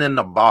sitting in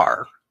a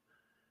bar.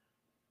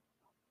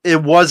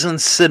 It wasn't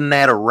sitting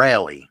at a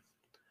rally.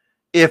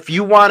 If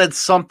you wanted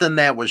something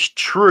that was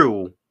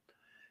true,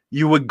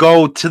 you would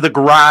go to the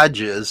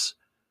garages.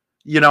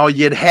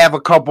 You'd have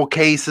a couple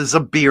cases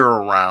of beer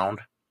around.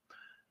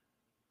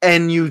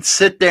 And you'd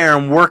sit there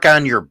and work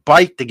on your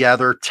bike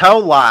together,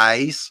 tell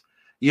lies,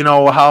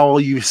 how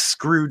you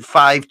screwed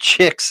 5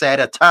 chicks at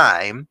a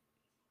time.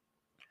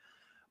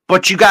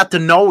 But you got to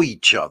know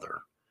each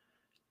other.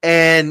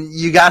 And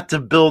you got to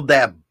build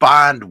that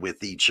bond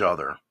with each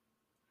other.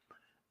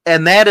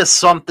 And that is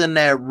something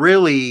that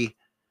really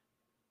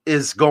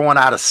is going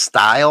out of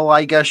style,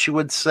 I guess you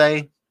would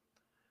say.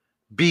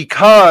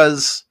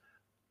 Because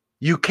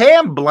you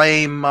can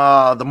blame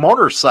the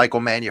motorcycle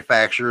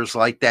manufacturers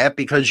like that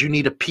because you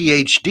need a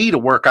PhD to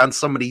work on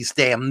some of these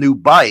damn new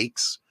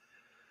bikes.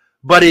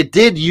 But it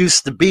did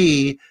used to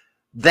be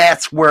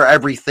that's where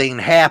everything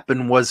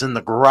happened, was in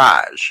the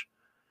garage.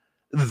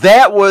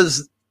 That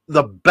was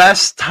the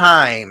best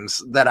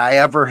times that I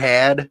ever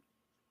had.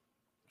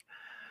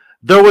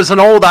 There was an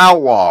old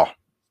outlaw.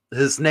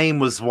 His name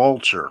was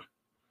Vulture.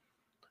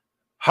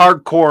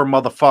 Hardcore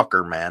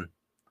motherfucker, man.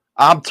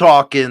 I'm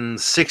talking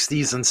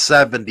 60s and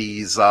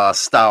 70s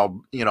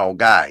style,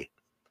 guy.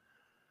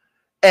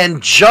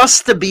 And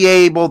just to be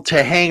able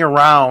to hang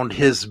around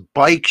his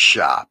bike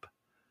shop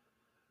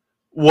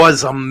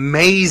was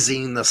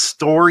amazing. The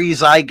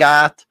stories I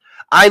got.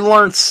 I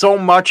learned so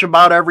much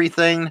about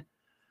everything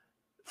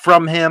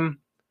from him.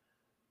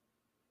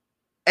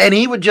 And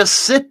he would just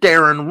sit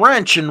there and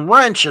wrench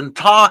and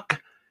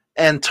talk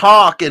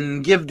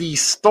and give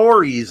these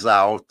stories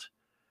out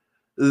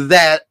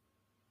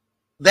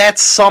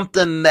that's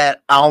something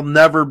that I'll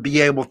never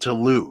be able to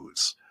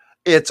lose.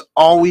 It's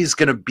always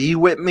going to be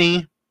with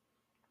me.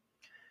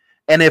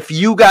 And if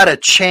you got a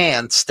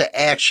chance to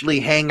actually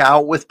hang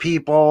out with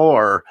people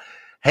or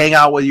hang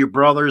out with your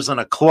brothers in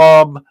a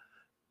club,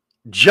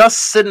 just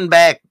sitting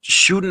back,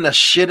 shooting the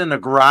shit in a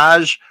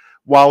garage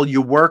while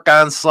you work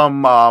on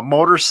some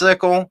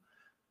motorcycle,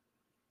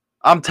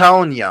 I'm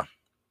telling you,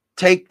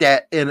 take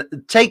that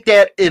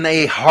in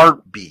a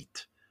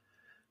heartbeat.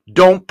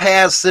 Don't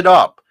pass it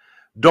up.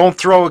 Don't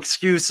throw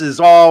excuses.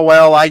 Oh,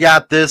 well, I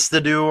got this to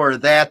do or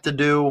that to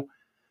do.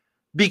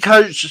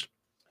 Because,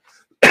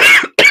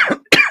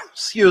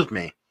 excuse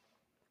me,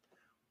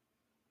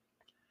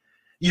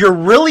 you're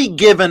really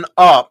giving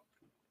up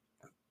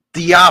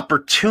the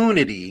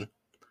opportunity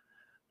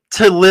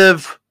to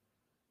live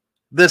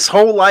this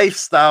whole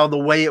lifestyle the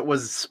way it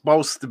was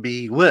supposed to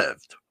be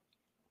lived.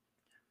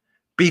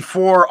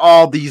 Before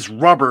all these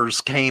rubbers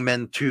came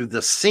into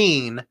the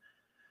scene,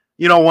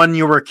 when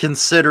you were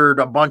considered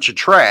a bunch of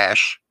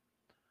trash.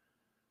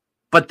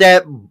 But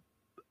that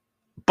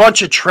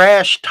bunch of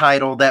trash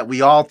title that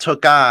we all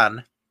took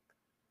on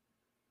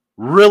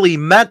really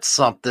meant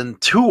something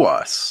to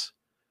us.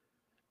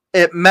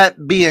 It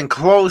meant being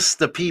close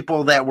to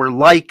people that were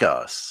like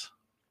us.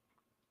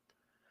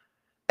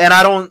 And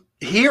I don't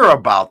hear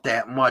about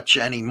that much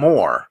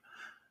anymore.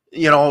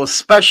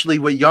 Especially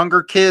with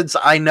younger kids,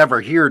 I never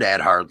hear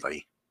that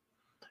hardly.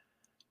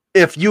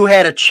 If you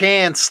had a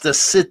chance to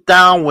sit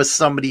down with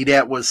somebody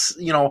that was,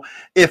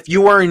 if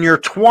you were in your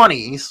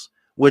 20s,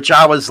 which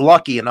I was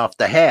lucky enough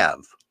to have,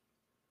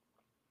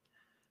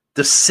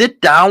 to sit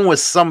down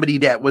with somebody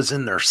that was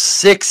in their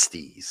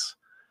 60s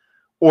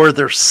or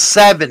their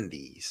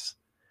 70s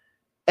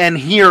and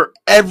hear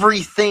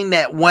everything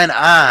that went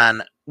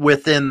on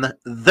within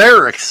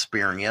their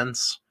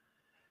experience,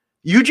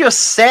 you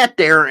just sat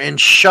there and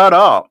shut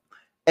up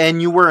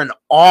and you were in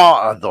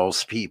awe of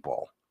those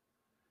people.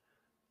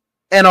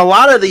 And a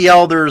lot of the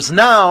elders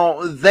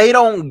now, they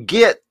don't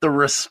get the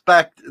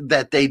respect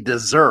that they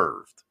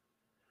deserved.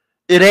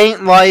 It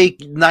ain't like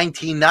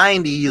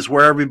 1990s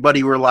where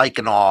everybody were like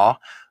in awe,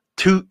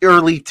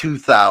 early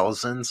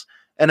 2000s,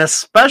 and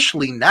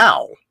especially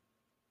now.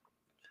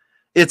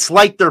 It's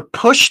like they're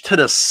pushed to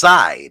the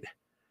side,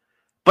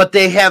 but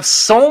they have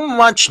so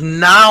much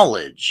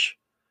knowledge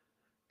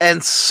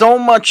and so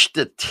much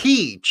to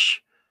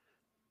teach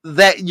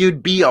that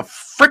you'd be a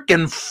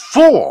freaking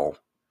fool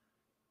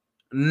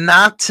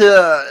not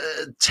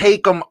to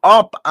take them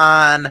up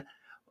on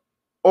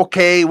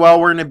okay, well,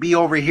 we're going to be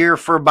over here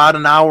for about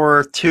an hour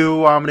or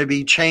two. I'm going to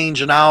be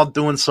changing out,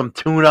 doing some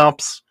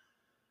tune-ups.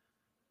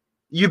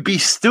 You'd be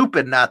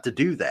stupid not to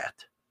do that.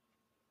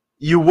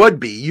 You would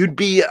be. You'd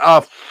be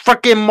a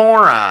fucking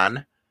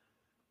moron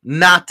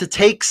not to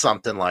take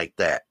something like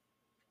that.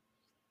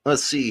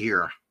 Let's see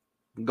here.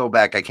 Go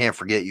back. I can't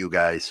forget you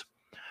guys.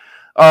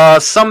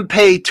 Some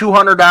pay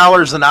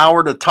 $200 an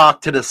hour to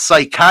talk to the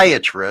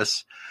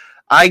psychiatrist.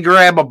 I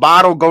grab a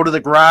bottle, go to the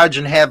garage,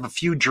 and have a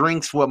few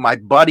drinks with my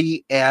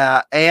buddy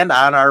and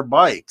on our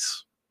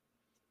bikes.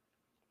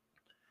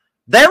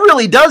 That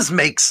really does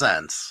make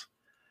sense.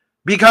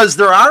 Because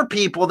there are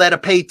people that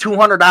have paid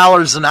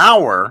 $200 an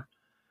hour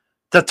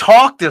to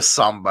talk to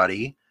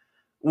somebody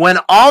when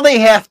all they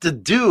have to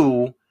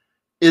do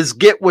is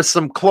get with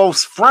some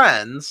close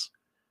friends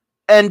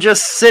and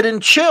just sit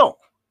and chill.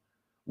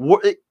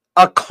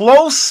 A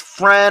close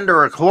friend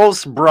or a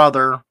close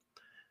brother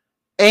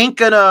ain't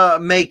gonna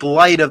make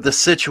light of the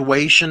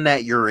situation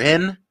that you're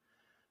in.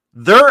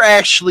 They're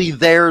actually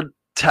there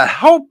to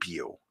help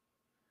you.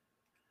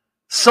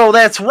 So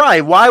that's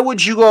right. Why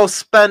would you go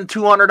spend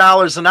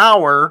 $200 an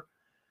hour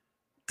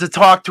to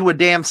talk to a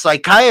damn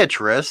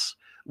psychiatrist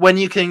when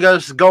you can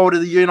just go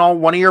to,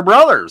 one of your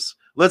brothers?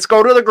 Let's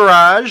go to the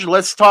garage.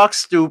 Let's talk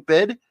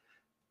stupid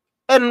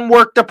and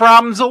work the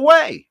problems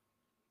away.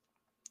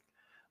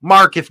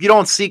 Mark, if you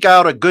don't seek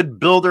out a good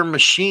builder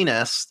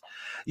machinist,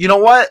 you know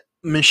what?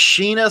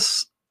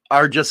 Machinists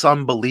are just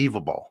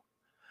unbelievable.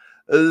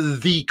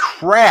 The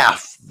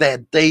craft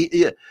that they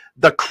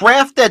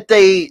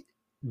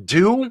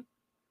do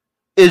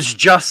is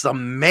just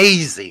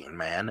amazing,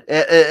 man.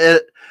 I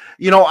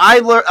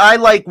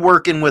like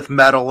working with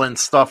metal and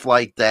stuff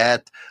like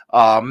that,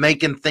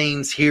 making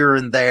things here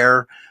and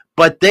there,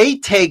 but they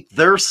take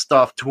their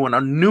stuff to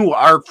a new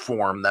art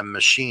form than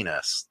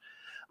machinists.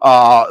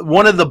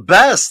 One of the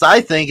best,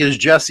 I think, is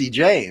Jesse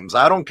James.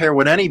 I don't care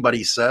what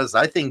anybody says.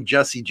 I think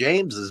Jesse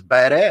James is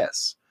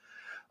badass.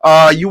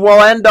 You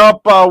will end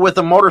up with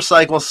a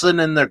motorcycle sitting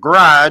in the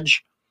garage,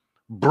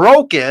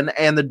 broken,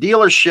 and the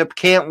dealership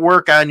can't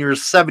work on your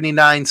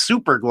 79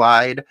 Super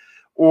Glide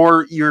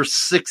or your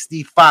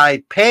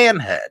 65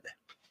 Panhead.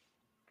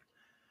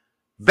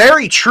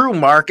 Very true,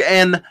 Mark.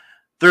 And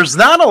there's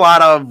not a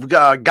lot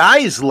of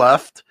guys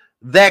left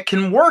that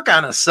can work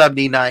on a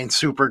 79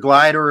 Super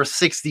Glide or a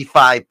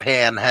 65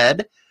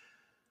 Panhead.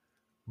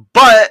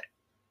 But,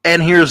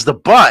 and here's the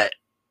but,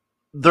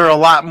 they're a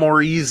lot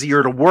more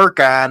easier to work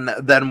on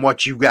than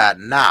what you got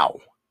now.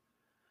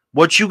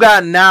 What you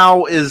got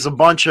now is a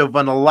bunch of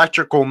an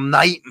electrical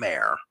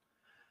nightmare.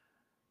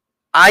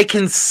 I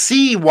can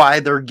see why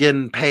they're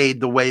getting paid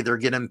the way they're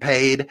getting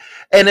paid.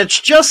 And it's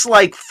just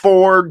like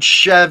Ford,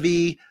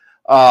 Chevy,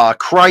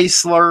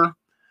 Chrysler.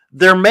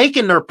 They're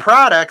making their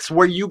products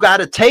where you got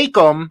to take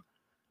them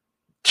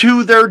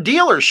to their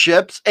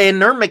dealerships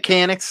and their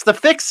mechanics to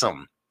fix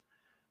them,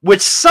 which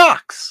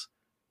sucks.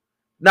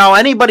 Now,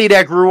 anybody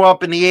that grew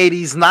up in the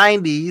 80s,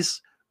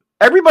 90s,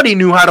 everybody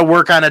knew how to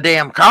work on a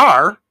damn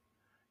car.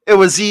 It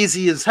was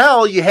easy as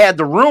hell. You had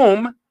the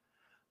room.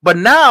 But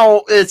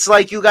now it's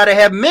like you got to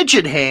have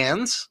midget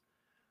hands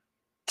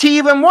to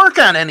even work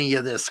on any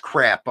of this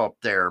crap up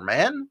there,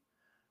 man.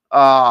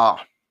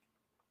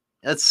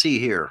 Let's see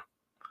here.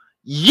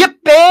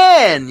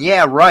 Yippin'!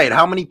 Yeah, right.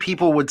 How many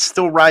people would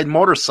still ride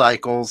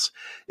motorcycles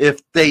if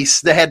they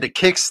had to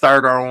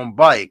kickstart our own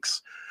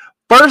bikes?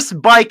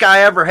 First bike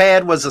I ever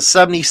had was a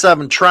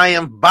 77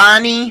 Triumph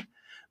Bonnie,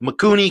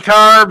 Mikuni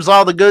carbs,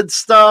 all the good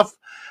stuff.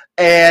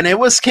 And it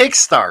was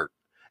kickstart.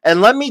 And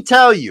let me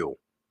tell you,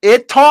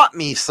 it taught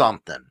me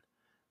something.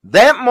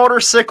 That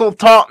motorcycle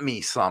taught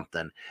me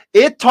something.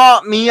 It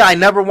taught me I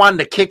never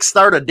wanted to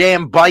kickstart a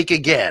damn bike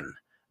again.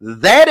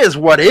 That is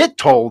what it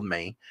told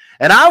me.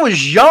 And I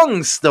was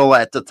young still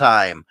at the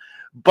time.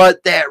 But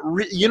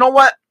you know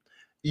what?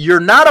 You're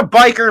not a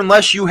biker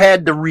unless you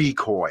had the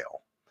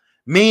recoil.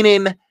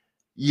 Meaning,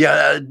 you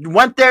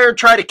went there,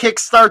 tried to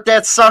kickstart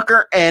that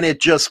sucker, and it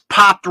just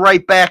popped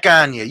right back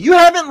on you. You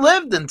haven't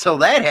lived until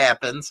that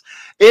happens.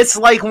 It's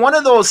like one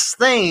of those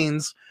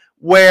things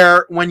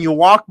where when you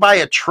walk by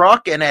a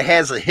truck and it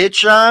has a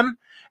hitch on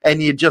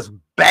and you just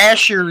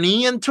bash your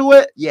knee into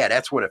it, yeah,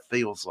 that's what it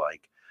feels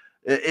like.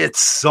 It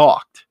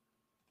sucked.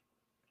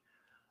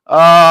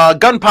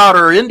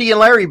 Gunpowder, Indian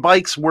Larry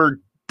bikes were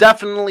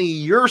definitely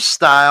your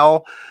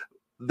style.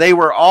 They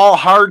were all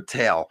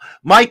hardtail.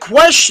 My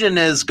question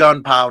is,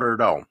 Gunpowder,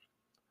 though,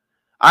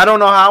 I don't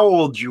know how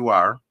old you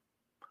are,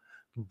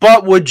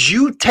 but would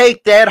you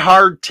take that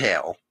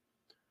hardtail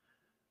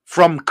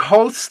from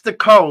coast to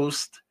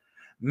coast,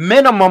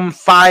 minimum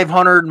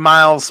 500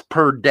 miles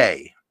per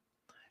day?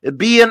 It'd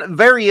be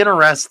very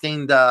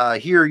interesting to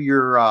hear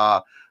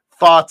your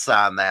thoughts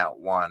on that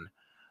one.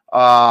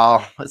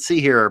 Let's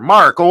see here.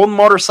 Mark, old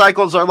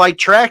motorcycles are like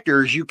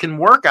tractors. You can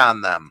work on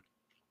them.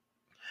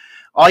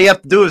 All you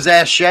have to do is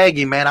ask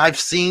Shaggy, man. I've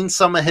seen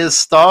some of his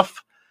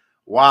stuff.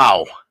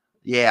 Wow.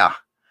 Yeah.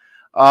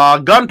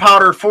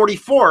 Gunpowder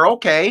 44.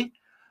 Okay.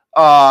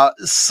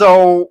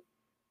 So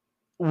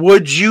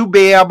would you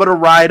be able to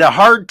ride a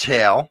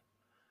hardtail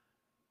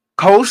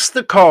coast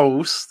to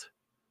coast,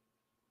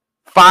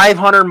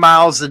 500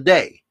 miles a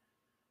day.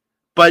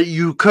 But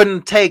you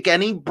couldn't take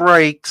any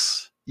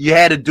breaks. You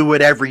had to do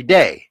it every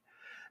day.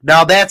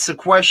 Now, that's the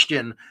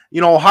question.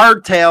 You know,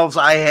 hardtails,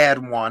 I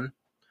had one.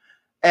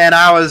 And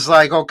I was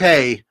like,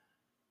 okay,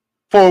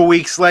 4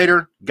 weeks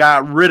later,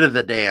 got rid of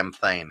the damn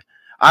thing.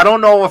 I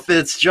don't know if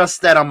it's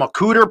just that I'm a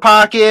cooter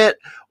pocket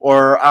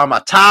or I'm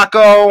a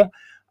taco.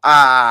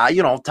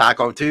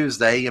 Taco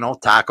Tuesday,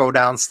 taco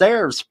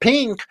downstairs,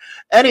 pink.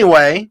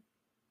 Anyway,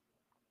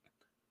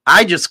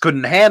 I just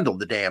couldn't handle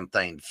the damn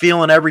thing,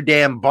 feeling every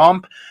damn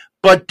bump.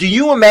 But do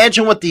you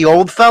imagine what the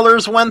old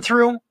fellers went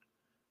through?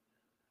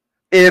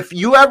 If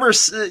you ever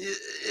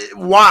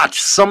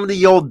watch some of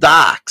the old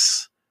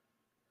docs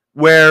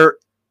where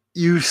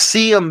you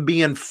see them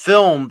being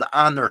filmed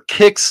on their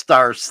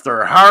kickstarts,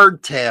 their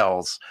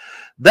hardtails,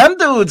 them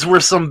dudes were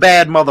some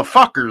bad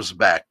motherfuckers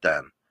back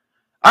then.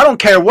 I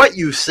don't care what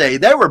you say.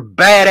 They were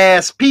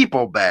badass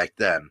people back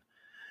then.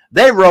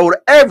 They rode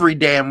every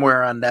damn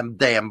where on them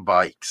damn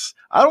bikes.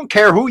 I don't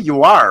care who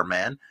you are,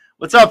 man.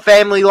 What's up,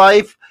 family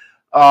life?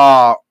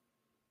 No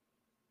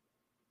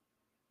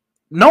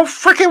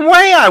freaking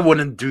way I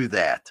wouldn't do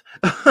that.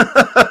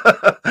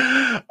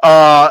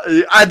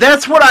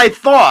 That's what I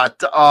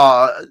thought.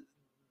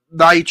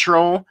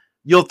 Nitro,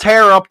 you'll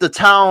tear up the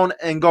town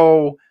and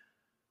go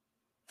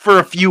for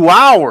a few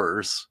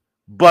hours,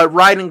 but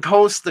riding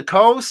coast to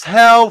coast,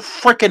 hell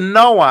freaking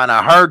no on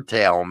a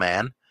hardtail,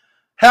 man.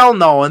 Hell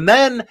no. And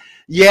then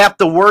you have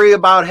to worry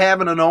about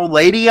having an old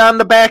lady on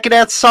the back of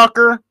that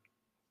sucker.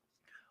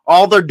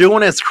 All they're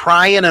doing is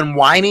crying and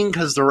whining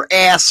because their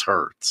ass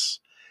hurts.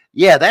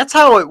 Yeah, that's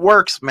how it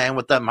works, man,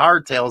 with them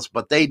hardtails,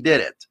 but they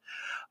did it.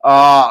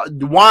 I'll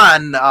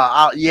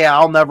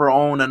never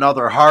own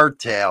another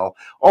hardtail.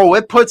 Oh,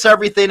 it puts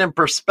everything in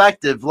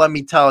perspective, let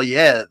me tell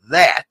you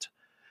that.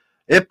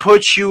 It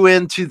puts you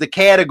into the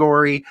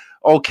category,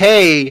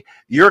 okay,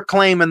 you're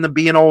claiming to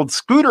be an old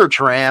scooter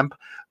tramp,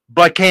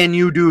 but can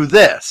you do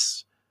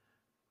this?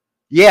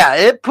 Yeah,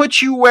 it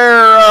puts you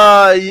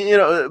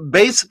where,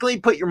 basically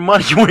put your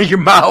money where your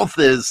mouth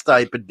is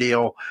type of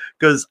deal,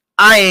 because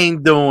I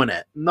ain't doing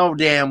it. No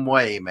damn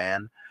way,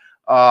 man.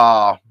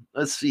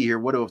 Let's see here.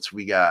 What else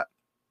we got?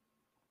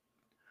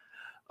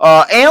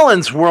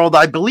 Alan's World,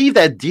 I believe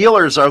that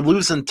dealers are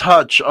losing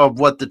touch of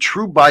what the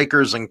true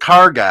bikers and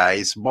car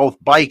guys,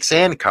 both bikes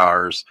and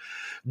cars,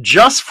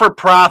 just for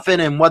profit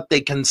and what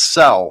they can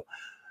sell.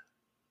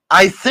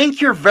 I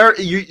think you're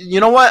you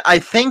know what? I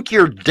think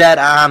you're dead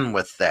on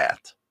with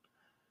that.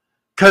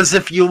 Because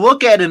if you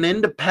look at an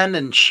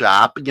independent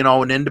shop,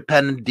 an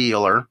independent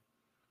dealer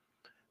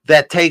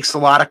that takes a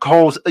lot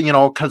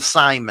of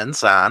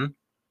consignments on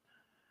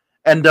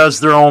and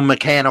does their own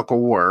mechanical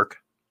work,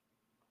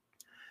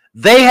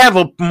 they have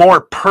a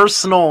more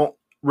personal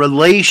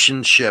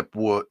relationship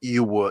with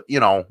you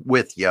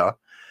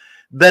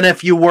than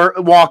if you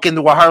walk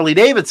into a Harley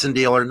Davidson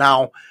dealer.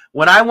 Now,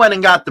 when I went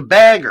and got the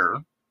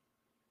bagger,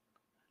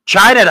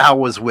 China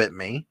was with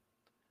me.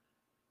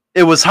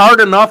 It was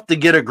hard enough to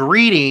get a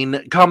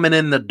greeting coming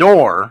in the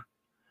door.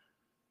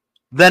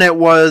 Then it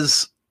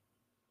was,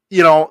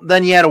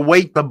 then you had to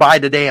wait to buy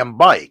the damn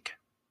bike.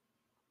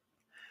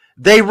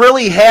 They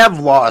really have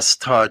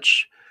lost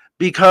touch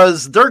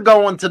because they're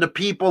going to the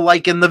people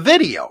like in the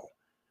video.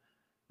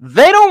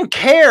 They don't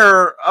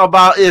care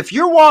about if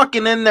you're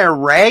walking in there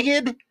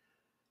ragged,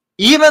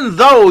 even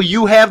though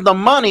you have the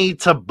money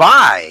to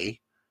buy,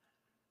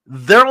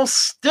 they'll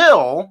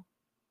still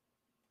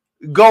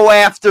go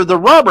after the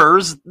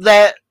rubbers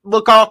that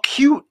look all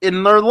cute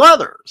in their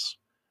leathers.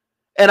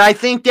 And I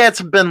think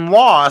that's been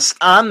lost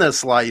on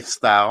this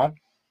lifestyle,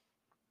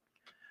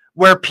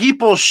 where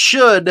people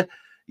should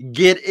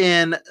get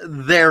in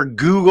their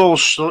Google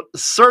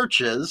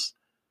searches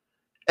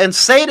and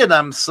say to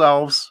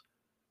themselves,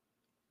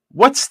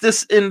 what's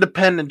this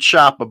independent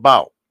shop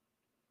about?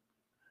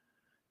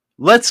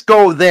 Let's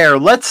go there.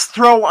 Let's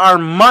throw our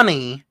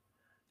money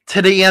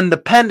to the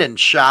independent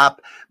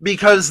shop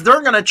because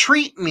they're going to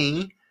treat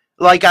me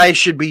like I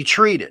should be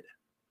treated.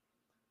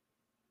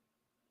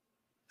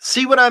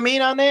 See what I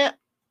mean on that?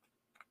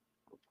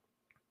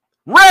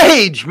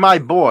 Rage, my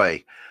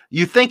boy.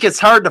 You think it's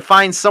hard to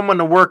find someone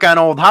to work on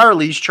old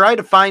Harleys? Try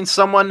to find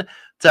someone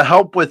to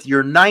help with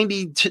your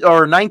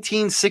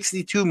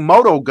 1962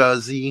 Moto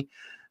Guzzi.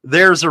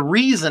 There's a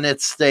reason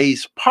it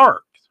stays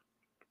parked.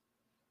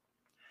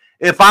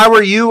 If I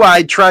were you,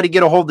 I'd try to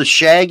get a hold of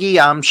Shaggy.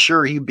 I'm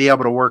sure he'd be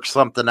able to work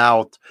something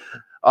out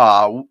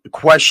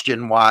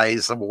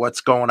question-wise of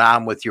what's going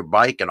on with your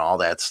bike and all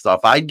that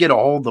stuff. I'd get a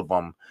hold of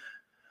him.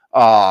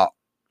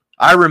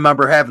 I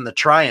remember having the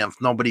Triumph.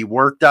 Nobody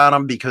worked on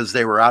them because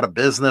they were out of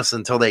business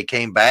until they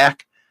came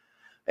back.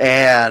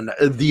 And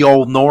the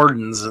old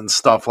Nordens and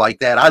stuff like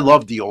that. I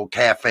love the old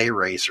Cafe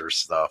Racer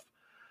stuff.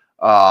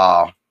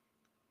 I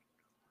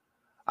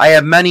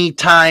have many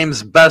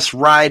times best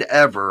ride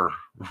ever.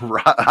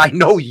 I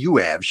know you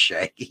have,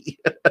 Shaggy.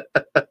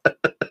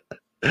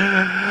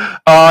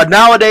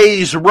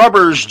 Nowadays,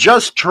 rubbers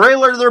just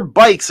trailer their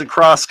bikes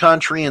across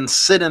country and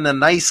sit in a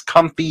nice,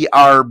 comfy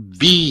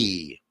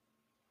RV.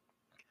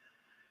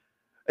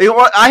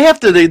 I have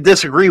to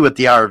disagree with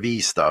the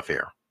RV stuff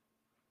here.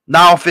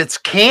 Now, if it's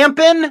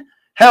camping,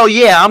 hell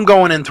yeah, I'm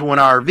going into an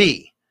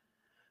RV.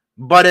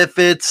 But if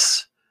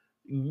it's,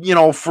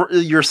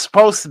 you're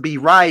supposed to be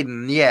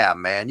riding, yeah,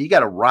 man, you got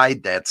to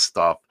ride that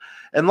stuff.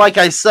 And like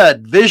I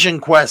said, Vision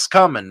Quest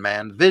coming,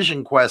 man.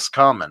 Vision Quest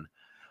coming.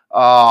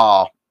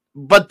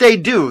 But they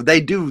do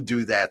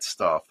that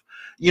stuff.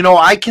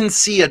 I can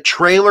see a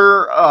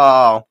trailer,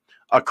 a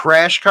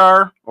crash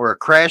car or a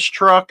crash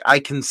truck. I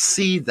can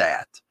see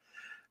that.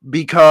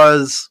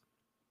 Because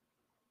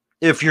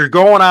if you're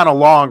going on a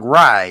long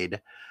ride,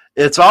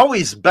 it's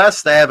always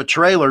best to have a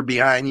trailer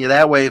behind you.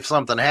 That way, if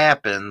something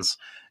happens,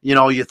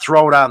 you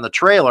throw it on the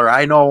trailer.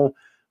 I know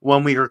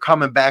when we were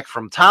coming back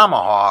from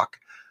Tomahawk,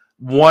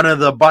 one of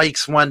the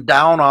bikes went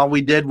down. All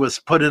we did was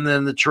put it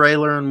in the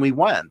trailer and we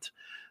went.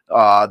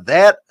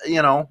 That,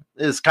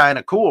 is kind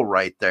of cool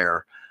right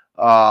there.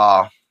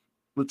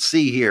 Let's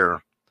see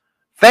here.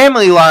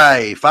 Family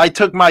life. I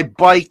took my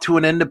bike to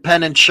an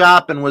independent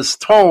shop and was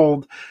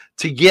told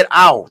to get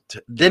out.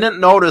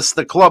 Didn't notice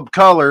the club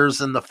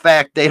colors and the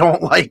fact they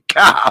don't like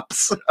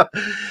cops.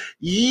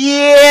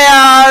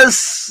 Yeah,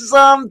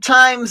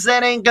 sometimes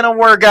that ain't gonna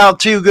work out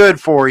too good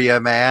for you,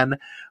 man.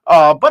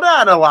 But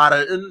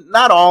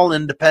not all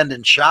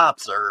independent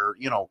shops are,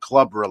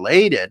 club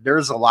related.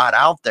 There's a lot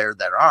out there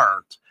that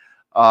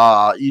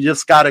aren't. You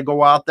just got to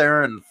go out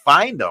there and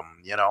find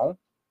them,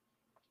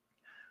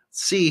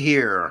 See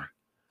here.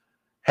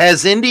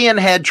 Has Indian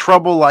had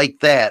trouble like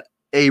that?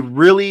 I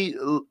really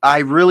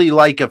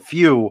like a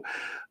few.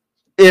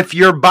 If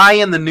you're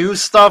buying the new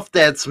stuff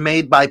that's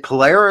made by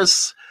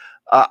Polaris,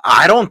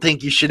 I don't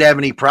think you should have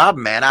any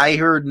problem, man. I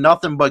heard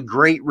nothing but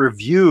great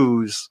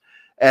reviews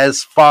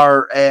as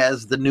far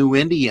as the new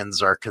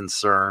Indians are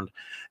concerned.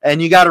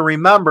 And you got to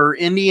remember,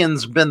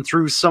 Indian's been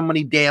through so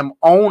many damn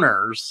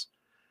owners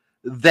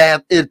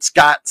that it's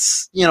got,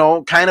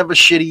 kind of a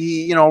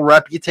shitty,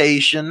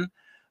 reputation.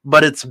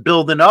 But it's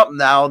building up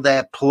now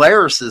that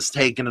Polaris is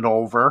taking it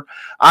over.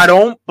 I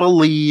don't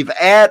believe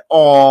at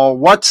all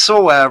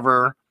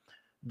whatsoever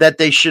that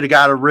they should have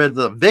got rid of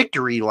the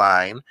Victory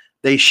line.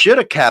 They should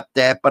have kept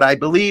that, but I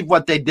believe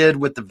what they did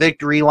with the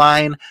Victory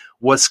line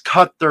was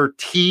cut their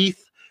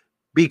teeth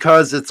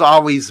because it's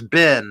always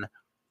been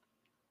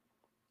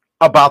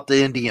about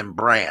the Indian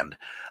brand.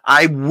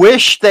 I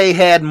wish they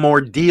had more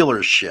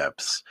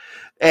dealerships,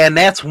 and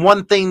that's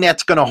one thing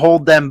that's going to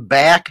hold them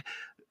back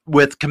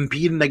with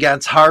competing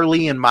against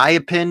Harley, in my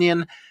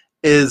opinion,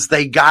 is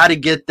they got to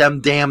get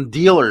them damn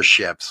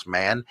dealerships,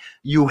 man.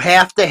 You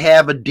have to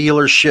have a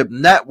dealership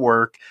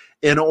network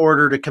in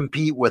order to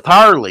compete with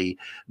Harley.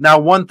 Now,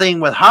 one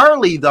thing with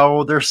Harley,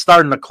 though, they're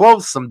starting to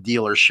close some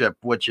dealership,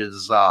 which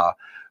is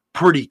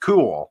pretty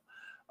cool.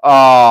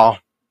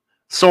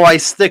 So I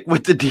stick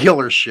with the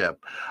dealership.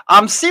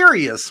 I'm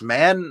serious,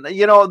 man.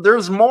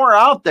 There's more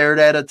out there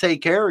that'll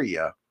take care of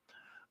you.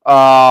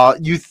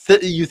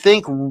 You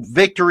think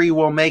Victory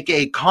will make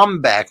a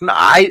comeback?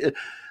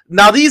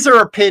 Now these are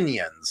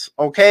opinions,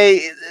 okay?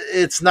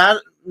 It's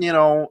not,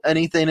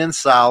 anything in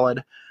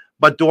solid,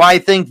 but do I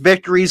think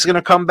Victory's going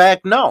to come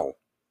back? No.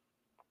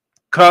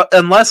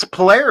 Unless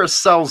Polaris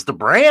sells the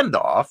brand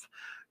off,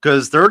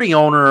 because they're the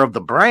owner of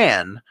the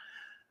brand.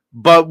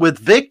 But with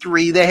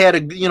Victory, they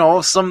had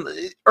some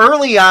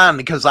early on,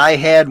 because I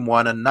had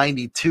one in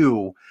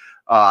 92.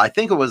 I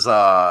think it was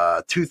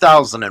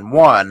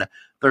 2001.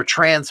 Their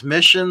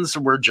transmissions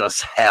were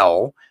just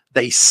hell.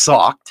 They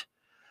sucked.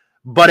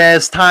 But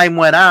as time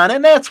went on,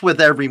 and that's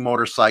with every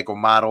motorcycle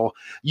model,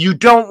 you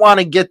don't want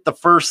to get the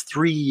first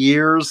 3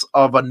 years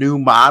of a new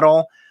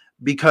model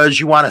because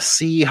you want to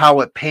see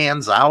how it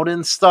pans out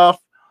and stuff.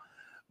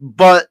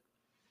 But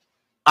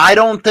I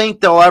don't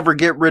think they'll ever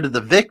get rid of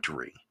the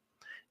Victory.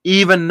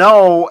 Even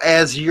though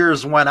as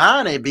years went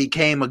on, it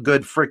became a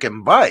good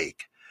freaking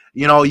bike.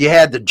 You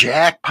had the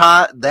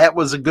Jackpot. That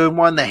was a good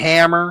one. The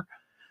Hammer.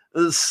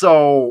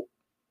 So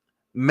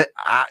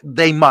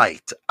they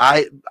might.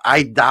 I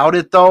doubt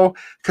it, though,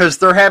 because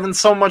they're having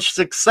so much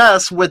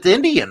success with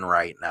Indian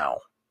right now.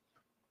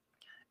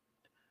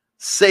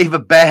 Save a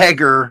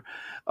bagger,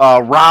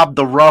 rob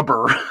the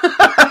rubber.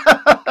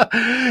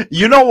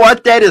 You know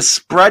what? That is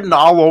spreading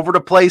all over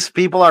the place.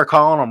 People are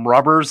calling them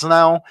rubbers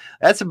now.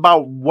 That's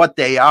about what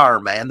they are,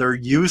 man. They're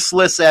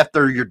useless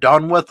after you're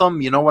done with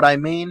them. You know what I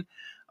mean?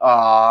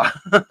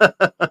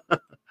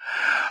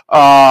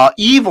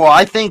 Evil,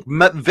 I think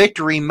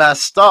Victory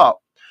messed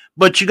up.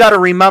 But you got to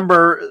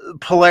remember,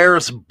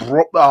 Polaris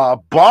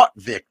bought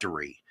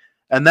Victory.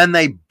 And then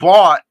they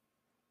bought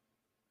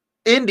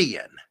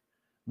Indian.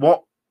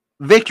 Well,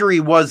 Victory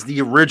was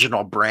the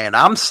original brand.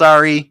 I'm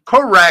sorry.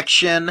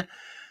 Correction.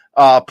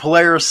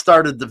 Polaris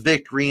started the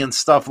Victory and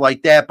stuff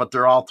like that, but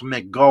their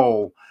ultimate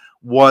goal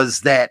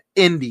was that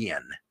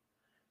Indian.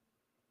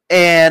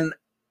 And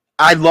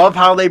I love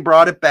how they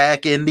brought it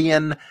back.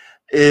 Indian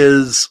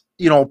is,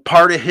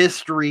 part of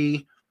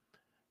history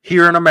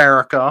here in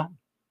America.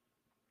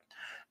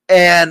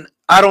 And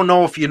I don't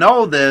know if you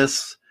know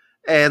this,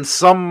 and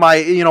some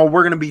might,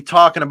 we're going to be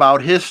talking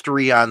about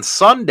history on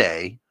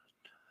Sunday.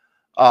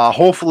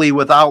 Hopefully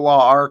with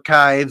Outlaw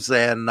Archives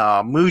and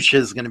Mooch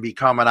is going to be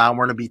coming on,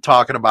 we're going to be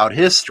talking about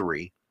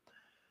history.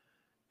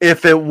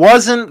 If it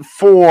wasn't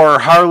for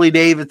Harley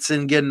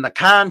Davidson getting the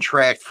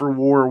contract for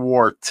World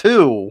War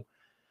II,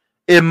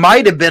 it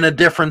might have been a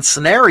different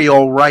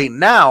scenario right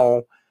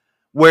now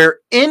where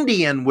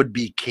Indian would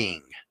be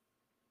king.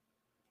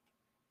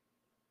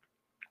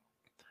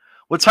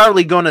 What's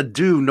Harley going to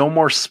do? No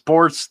more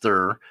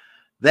Sportster.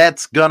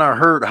 That's going to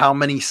hurt how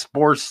many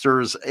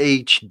Sportsters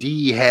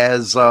HD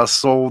has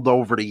sold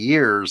over the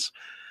years.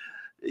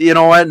 You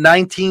know, at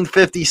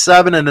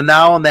 1957 and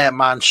now in that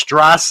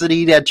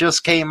monstrosity that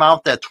just came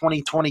out, that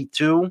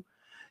 2022,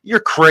 you're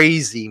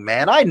crazy,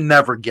 man. I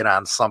never get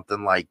on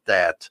something like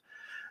that.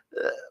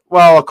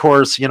 Well, of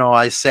course, you know,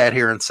 I sat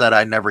here and said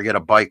I never get a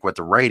bike with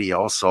the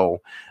radio, so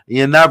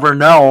you never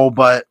know,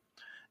 but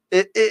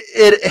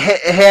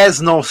it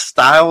has no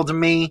style to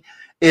me.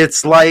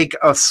 It's like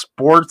a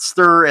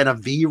Sportster and a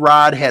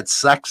V-Rod had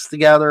sex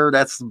together.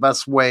 That's the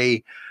best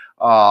way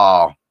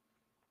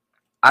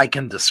I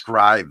can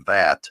describe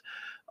that.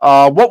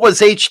 What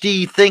was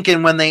HD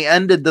thinking when they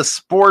ended the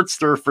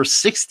Sportster for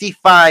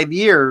 65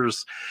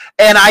 years?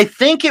 And I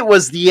think it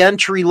was the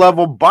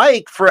entry-level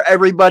bike for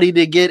everybody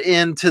to get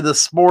into the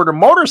sport of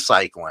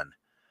motorcycling.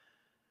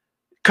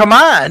 Come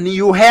on,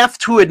 you have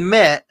to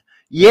admit,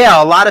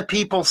 yeah, a lot of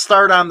people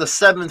start on the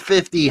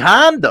 750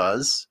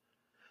 Hondas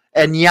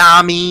and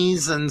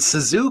Yamis and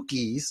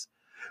Suzukis,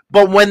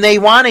 but when they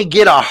want to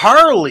get a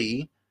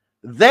Harley,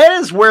 that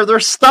is where their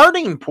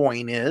starting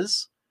point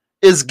is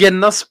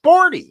getting a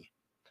Sporty.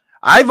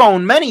 I've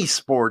owned many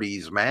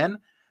Sporties, man.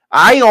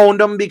 I owned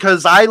them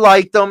because I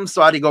liked them,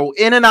 so I had to go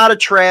in and out of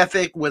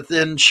traffic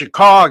within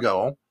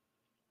Chicago,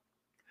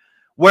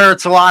 where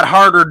it's a lot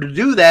harder to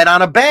do that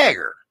on a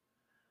bagger.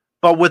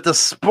 But with the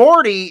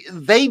Sporty,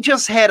 they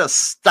just had a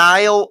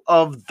style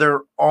of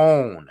their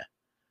own.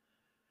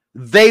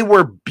 They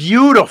were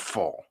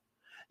beautiful.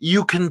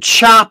 You can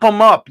chop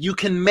them up. You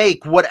can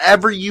make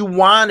whatever you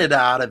wanted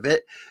out of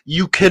it.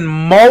 You can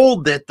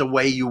mold it the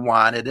way you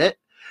wanted it.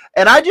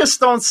 And I just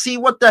don't see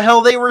what the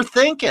hell they were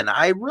thinking.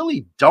 I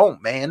really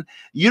don't, man.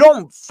 You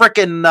don't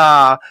frickin',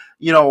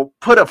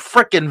 put a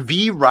frickin'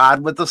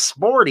 V-Rod with a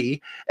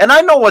Sporty. And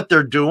I know what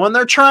they're doing.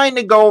 They're trying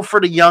to go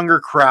for the younger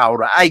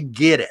crowd. I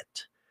get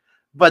it.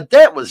 But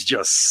that was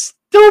just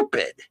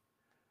stupid.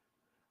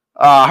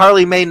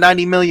 Harley made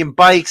 90 million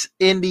bikes,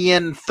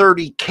 Indian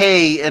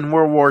 30K in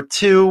World War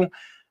II,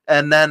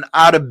 and then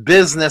out of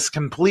business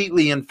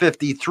completely in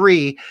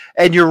 53.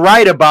 And you're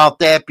right about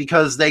that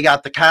because they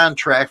got the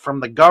contract from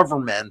the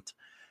government.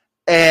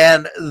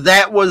 And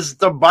that was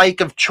the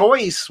bike of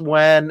choice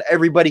when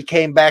everybody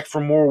came back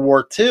from World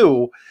War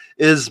II,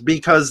 is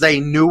because they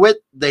knew it,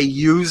 they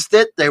used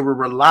it, they were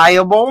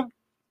reliable.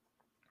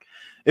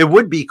 It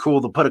would be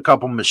cool to put a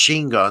couple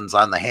machine guns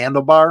on the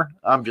handlebar.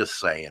 I'm just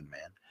saying,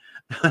 man.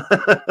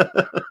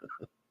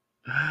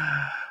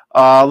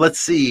 Let's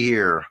see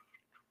here.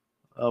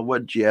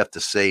 What did you have to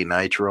say,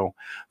 Nitro?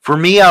 For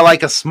me, I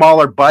like a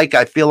smaller bike.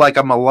 I feel like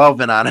I'm a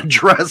lovin' on a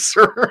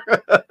dresser.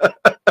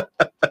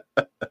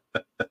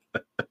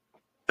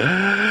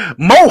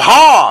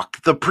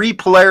 Mohawk, the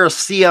pre-Polaris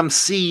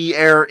CMC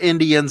Air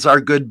Indians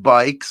are good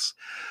bikes.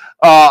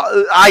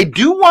 I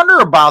do wonder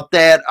about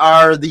that.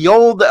 Are the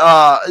old, the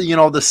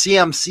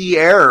CMC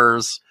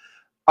Airs,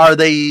 are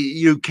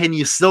they, can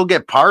you still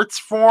get parts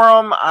for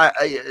them?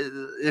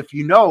 If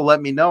you know,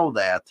 let me know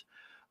that.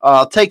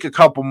 I'll take a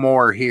couple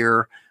more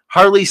here.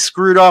 Harley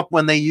screwed up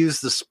when they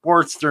used the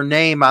Sportster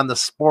name on the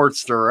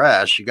Sportster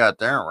S. You got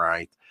that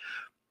right.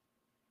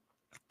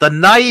 The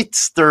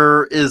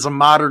Nightster is a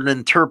modern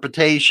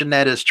interpretation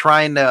that is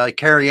trying to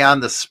carry on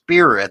the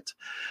spirit.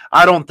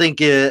 I don't think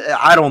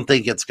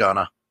it's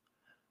gonna.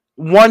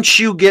 Once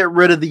you get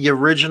rid of the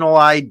original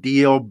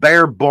ideal,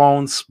 bare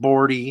bones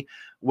Sporty,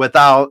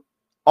 without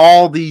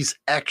all these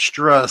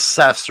extra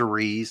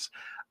accessories,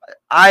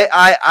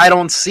 I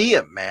don't see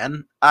it,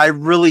 man. I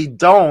really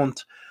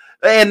don't.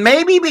 And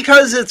maybe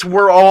because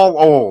we're all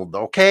old,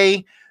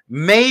 okay?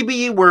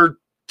 Maybe we're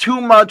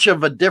too much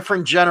of a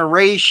different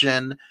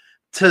generation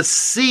to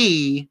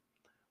see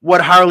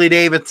what Harley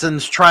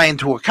Davidson's trying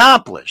to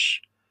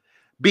accomplish.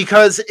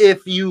 Because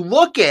if you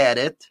look at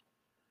it,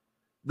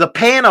 the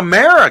Pan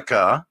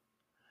America,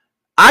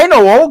 I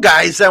know old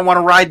guys that want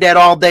to ride that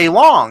all day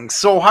long.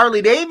 So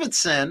Harley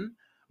Davidson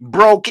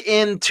broke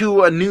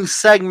into a new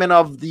segment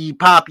of the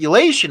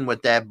population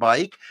with that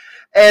bike.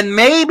 And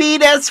maybe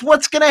that's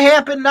what's going to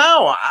happen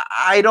now.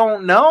 I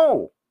don't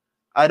know.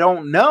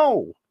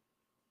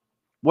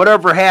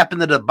 Whatever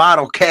happened to the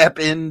bottle cap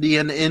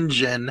Indian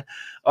engine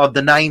of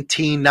the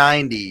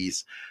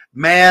 1990s?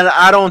 Man,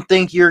 I don't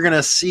think you're going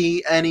to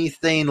see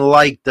anything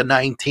like the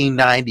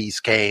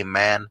 1990s came,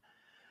 man.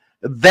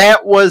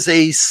 That was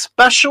a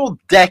special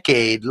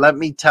decade, let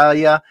me tell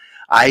you.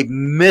 I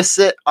miss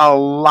it a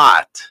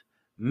lot.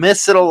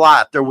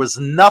 There was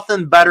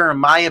nothing better, in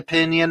my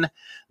opinion,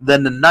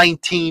 than the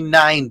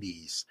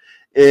 1990s.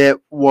 It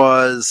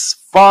was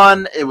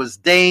fun. It was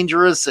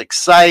dangerous,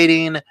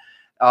 exciting.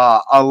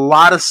 A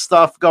lot of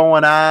stuff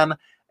going on.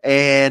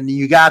 and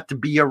you got to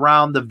be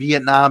around the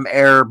Vietnam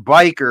era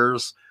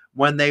bikers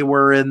when they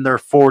were in their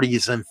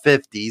 40s and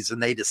 50s,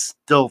 and they just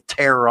still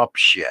tear up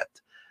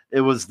shit.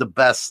 It was the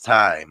best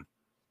time.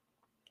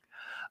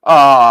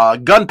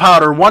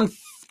 Gunpowder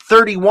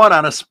 131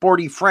 on a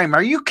sporty frame.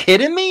 Are you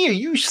kidding me? Are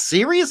you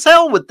serious?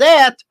 Hell with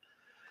that.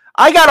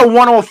 I got a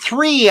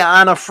 103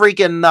 on a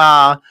freaking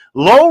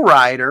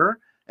lowrider,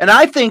 and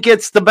I think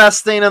it's the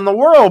best thing in the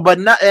world,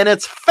 and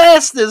it's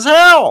fast as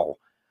hell.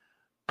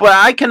 But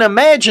I can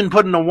imagine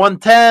putting a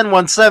 110,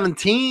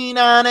 117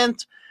 on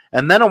it,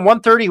 and then a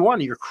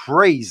 131. You're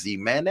crazy,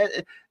 man.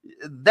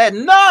 That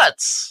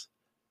nuts.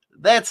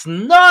 That's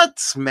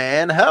nuts,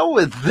 man. Hell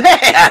with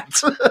that.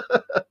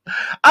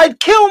 I'd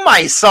kill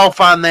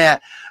myself on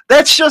that.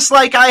 That's just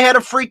like I had a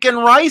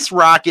freaking rice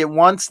rocket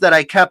once that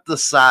I kept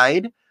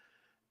aside,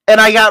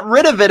 and I got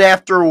rid of it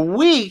after a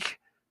week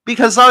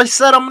because I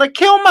said I'm going to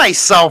kill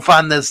myself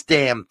on this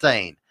damn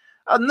thing.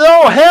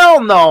 No,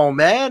 hell no,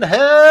 man.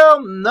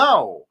 Hell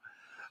no.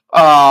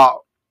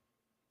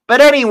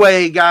 But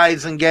anyway,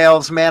 guys and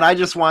gals, man, I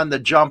just wanted to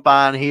jump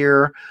on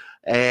here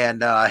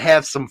and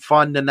have some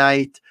fun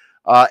tonight.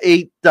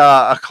 8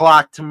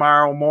 o'clock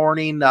tomorrow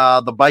morning,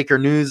 the Biker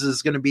News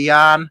is going to be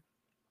on.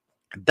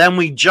 Then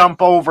we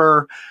jump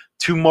over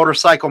to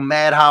Motorcycle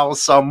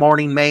Madhouse,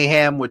 Morning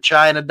Mayhem with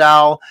China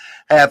Doll.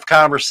 Have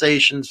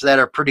conversations that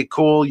are pretty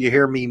cool. You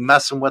hear me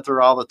messing with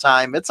her all the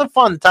time. It's a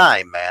fun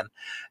time, man.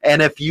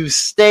 And if you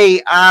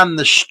stay on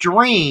the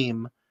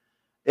stream,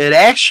 it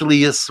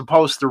actually is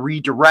supposed to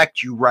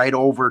redirect you right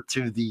over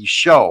to the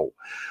show.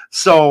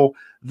 So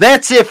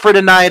that's it for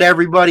tonight,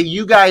 everybody.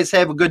 You guys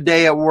have a good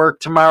day at work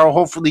tomorrow.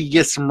 Hopefully you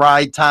get some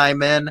ride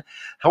time in.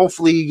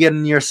 Hopefully you're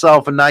getting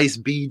yourself a nice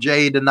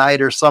BJ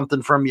tonight or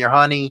something from your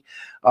honey.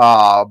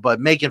 But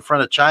making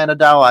fun of China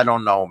Doll, I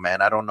don't know,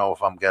 man. I don't know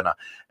if I'm gonna.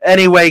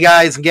 Anyway,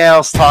 guys and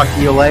gals, talk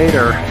to you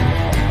later.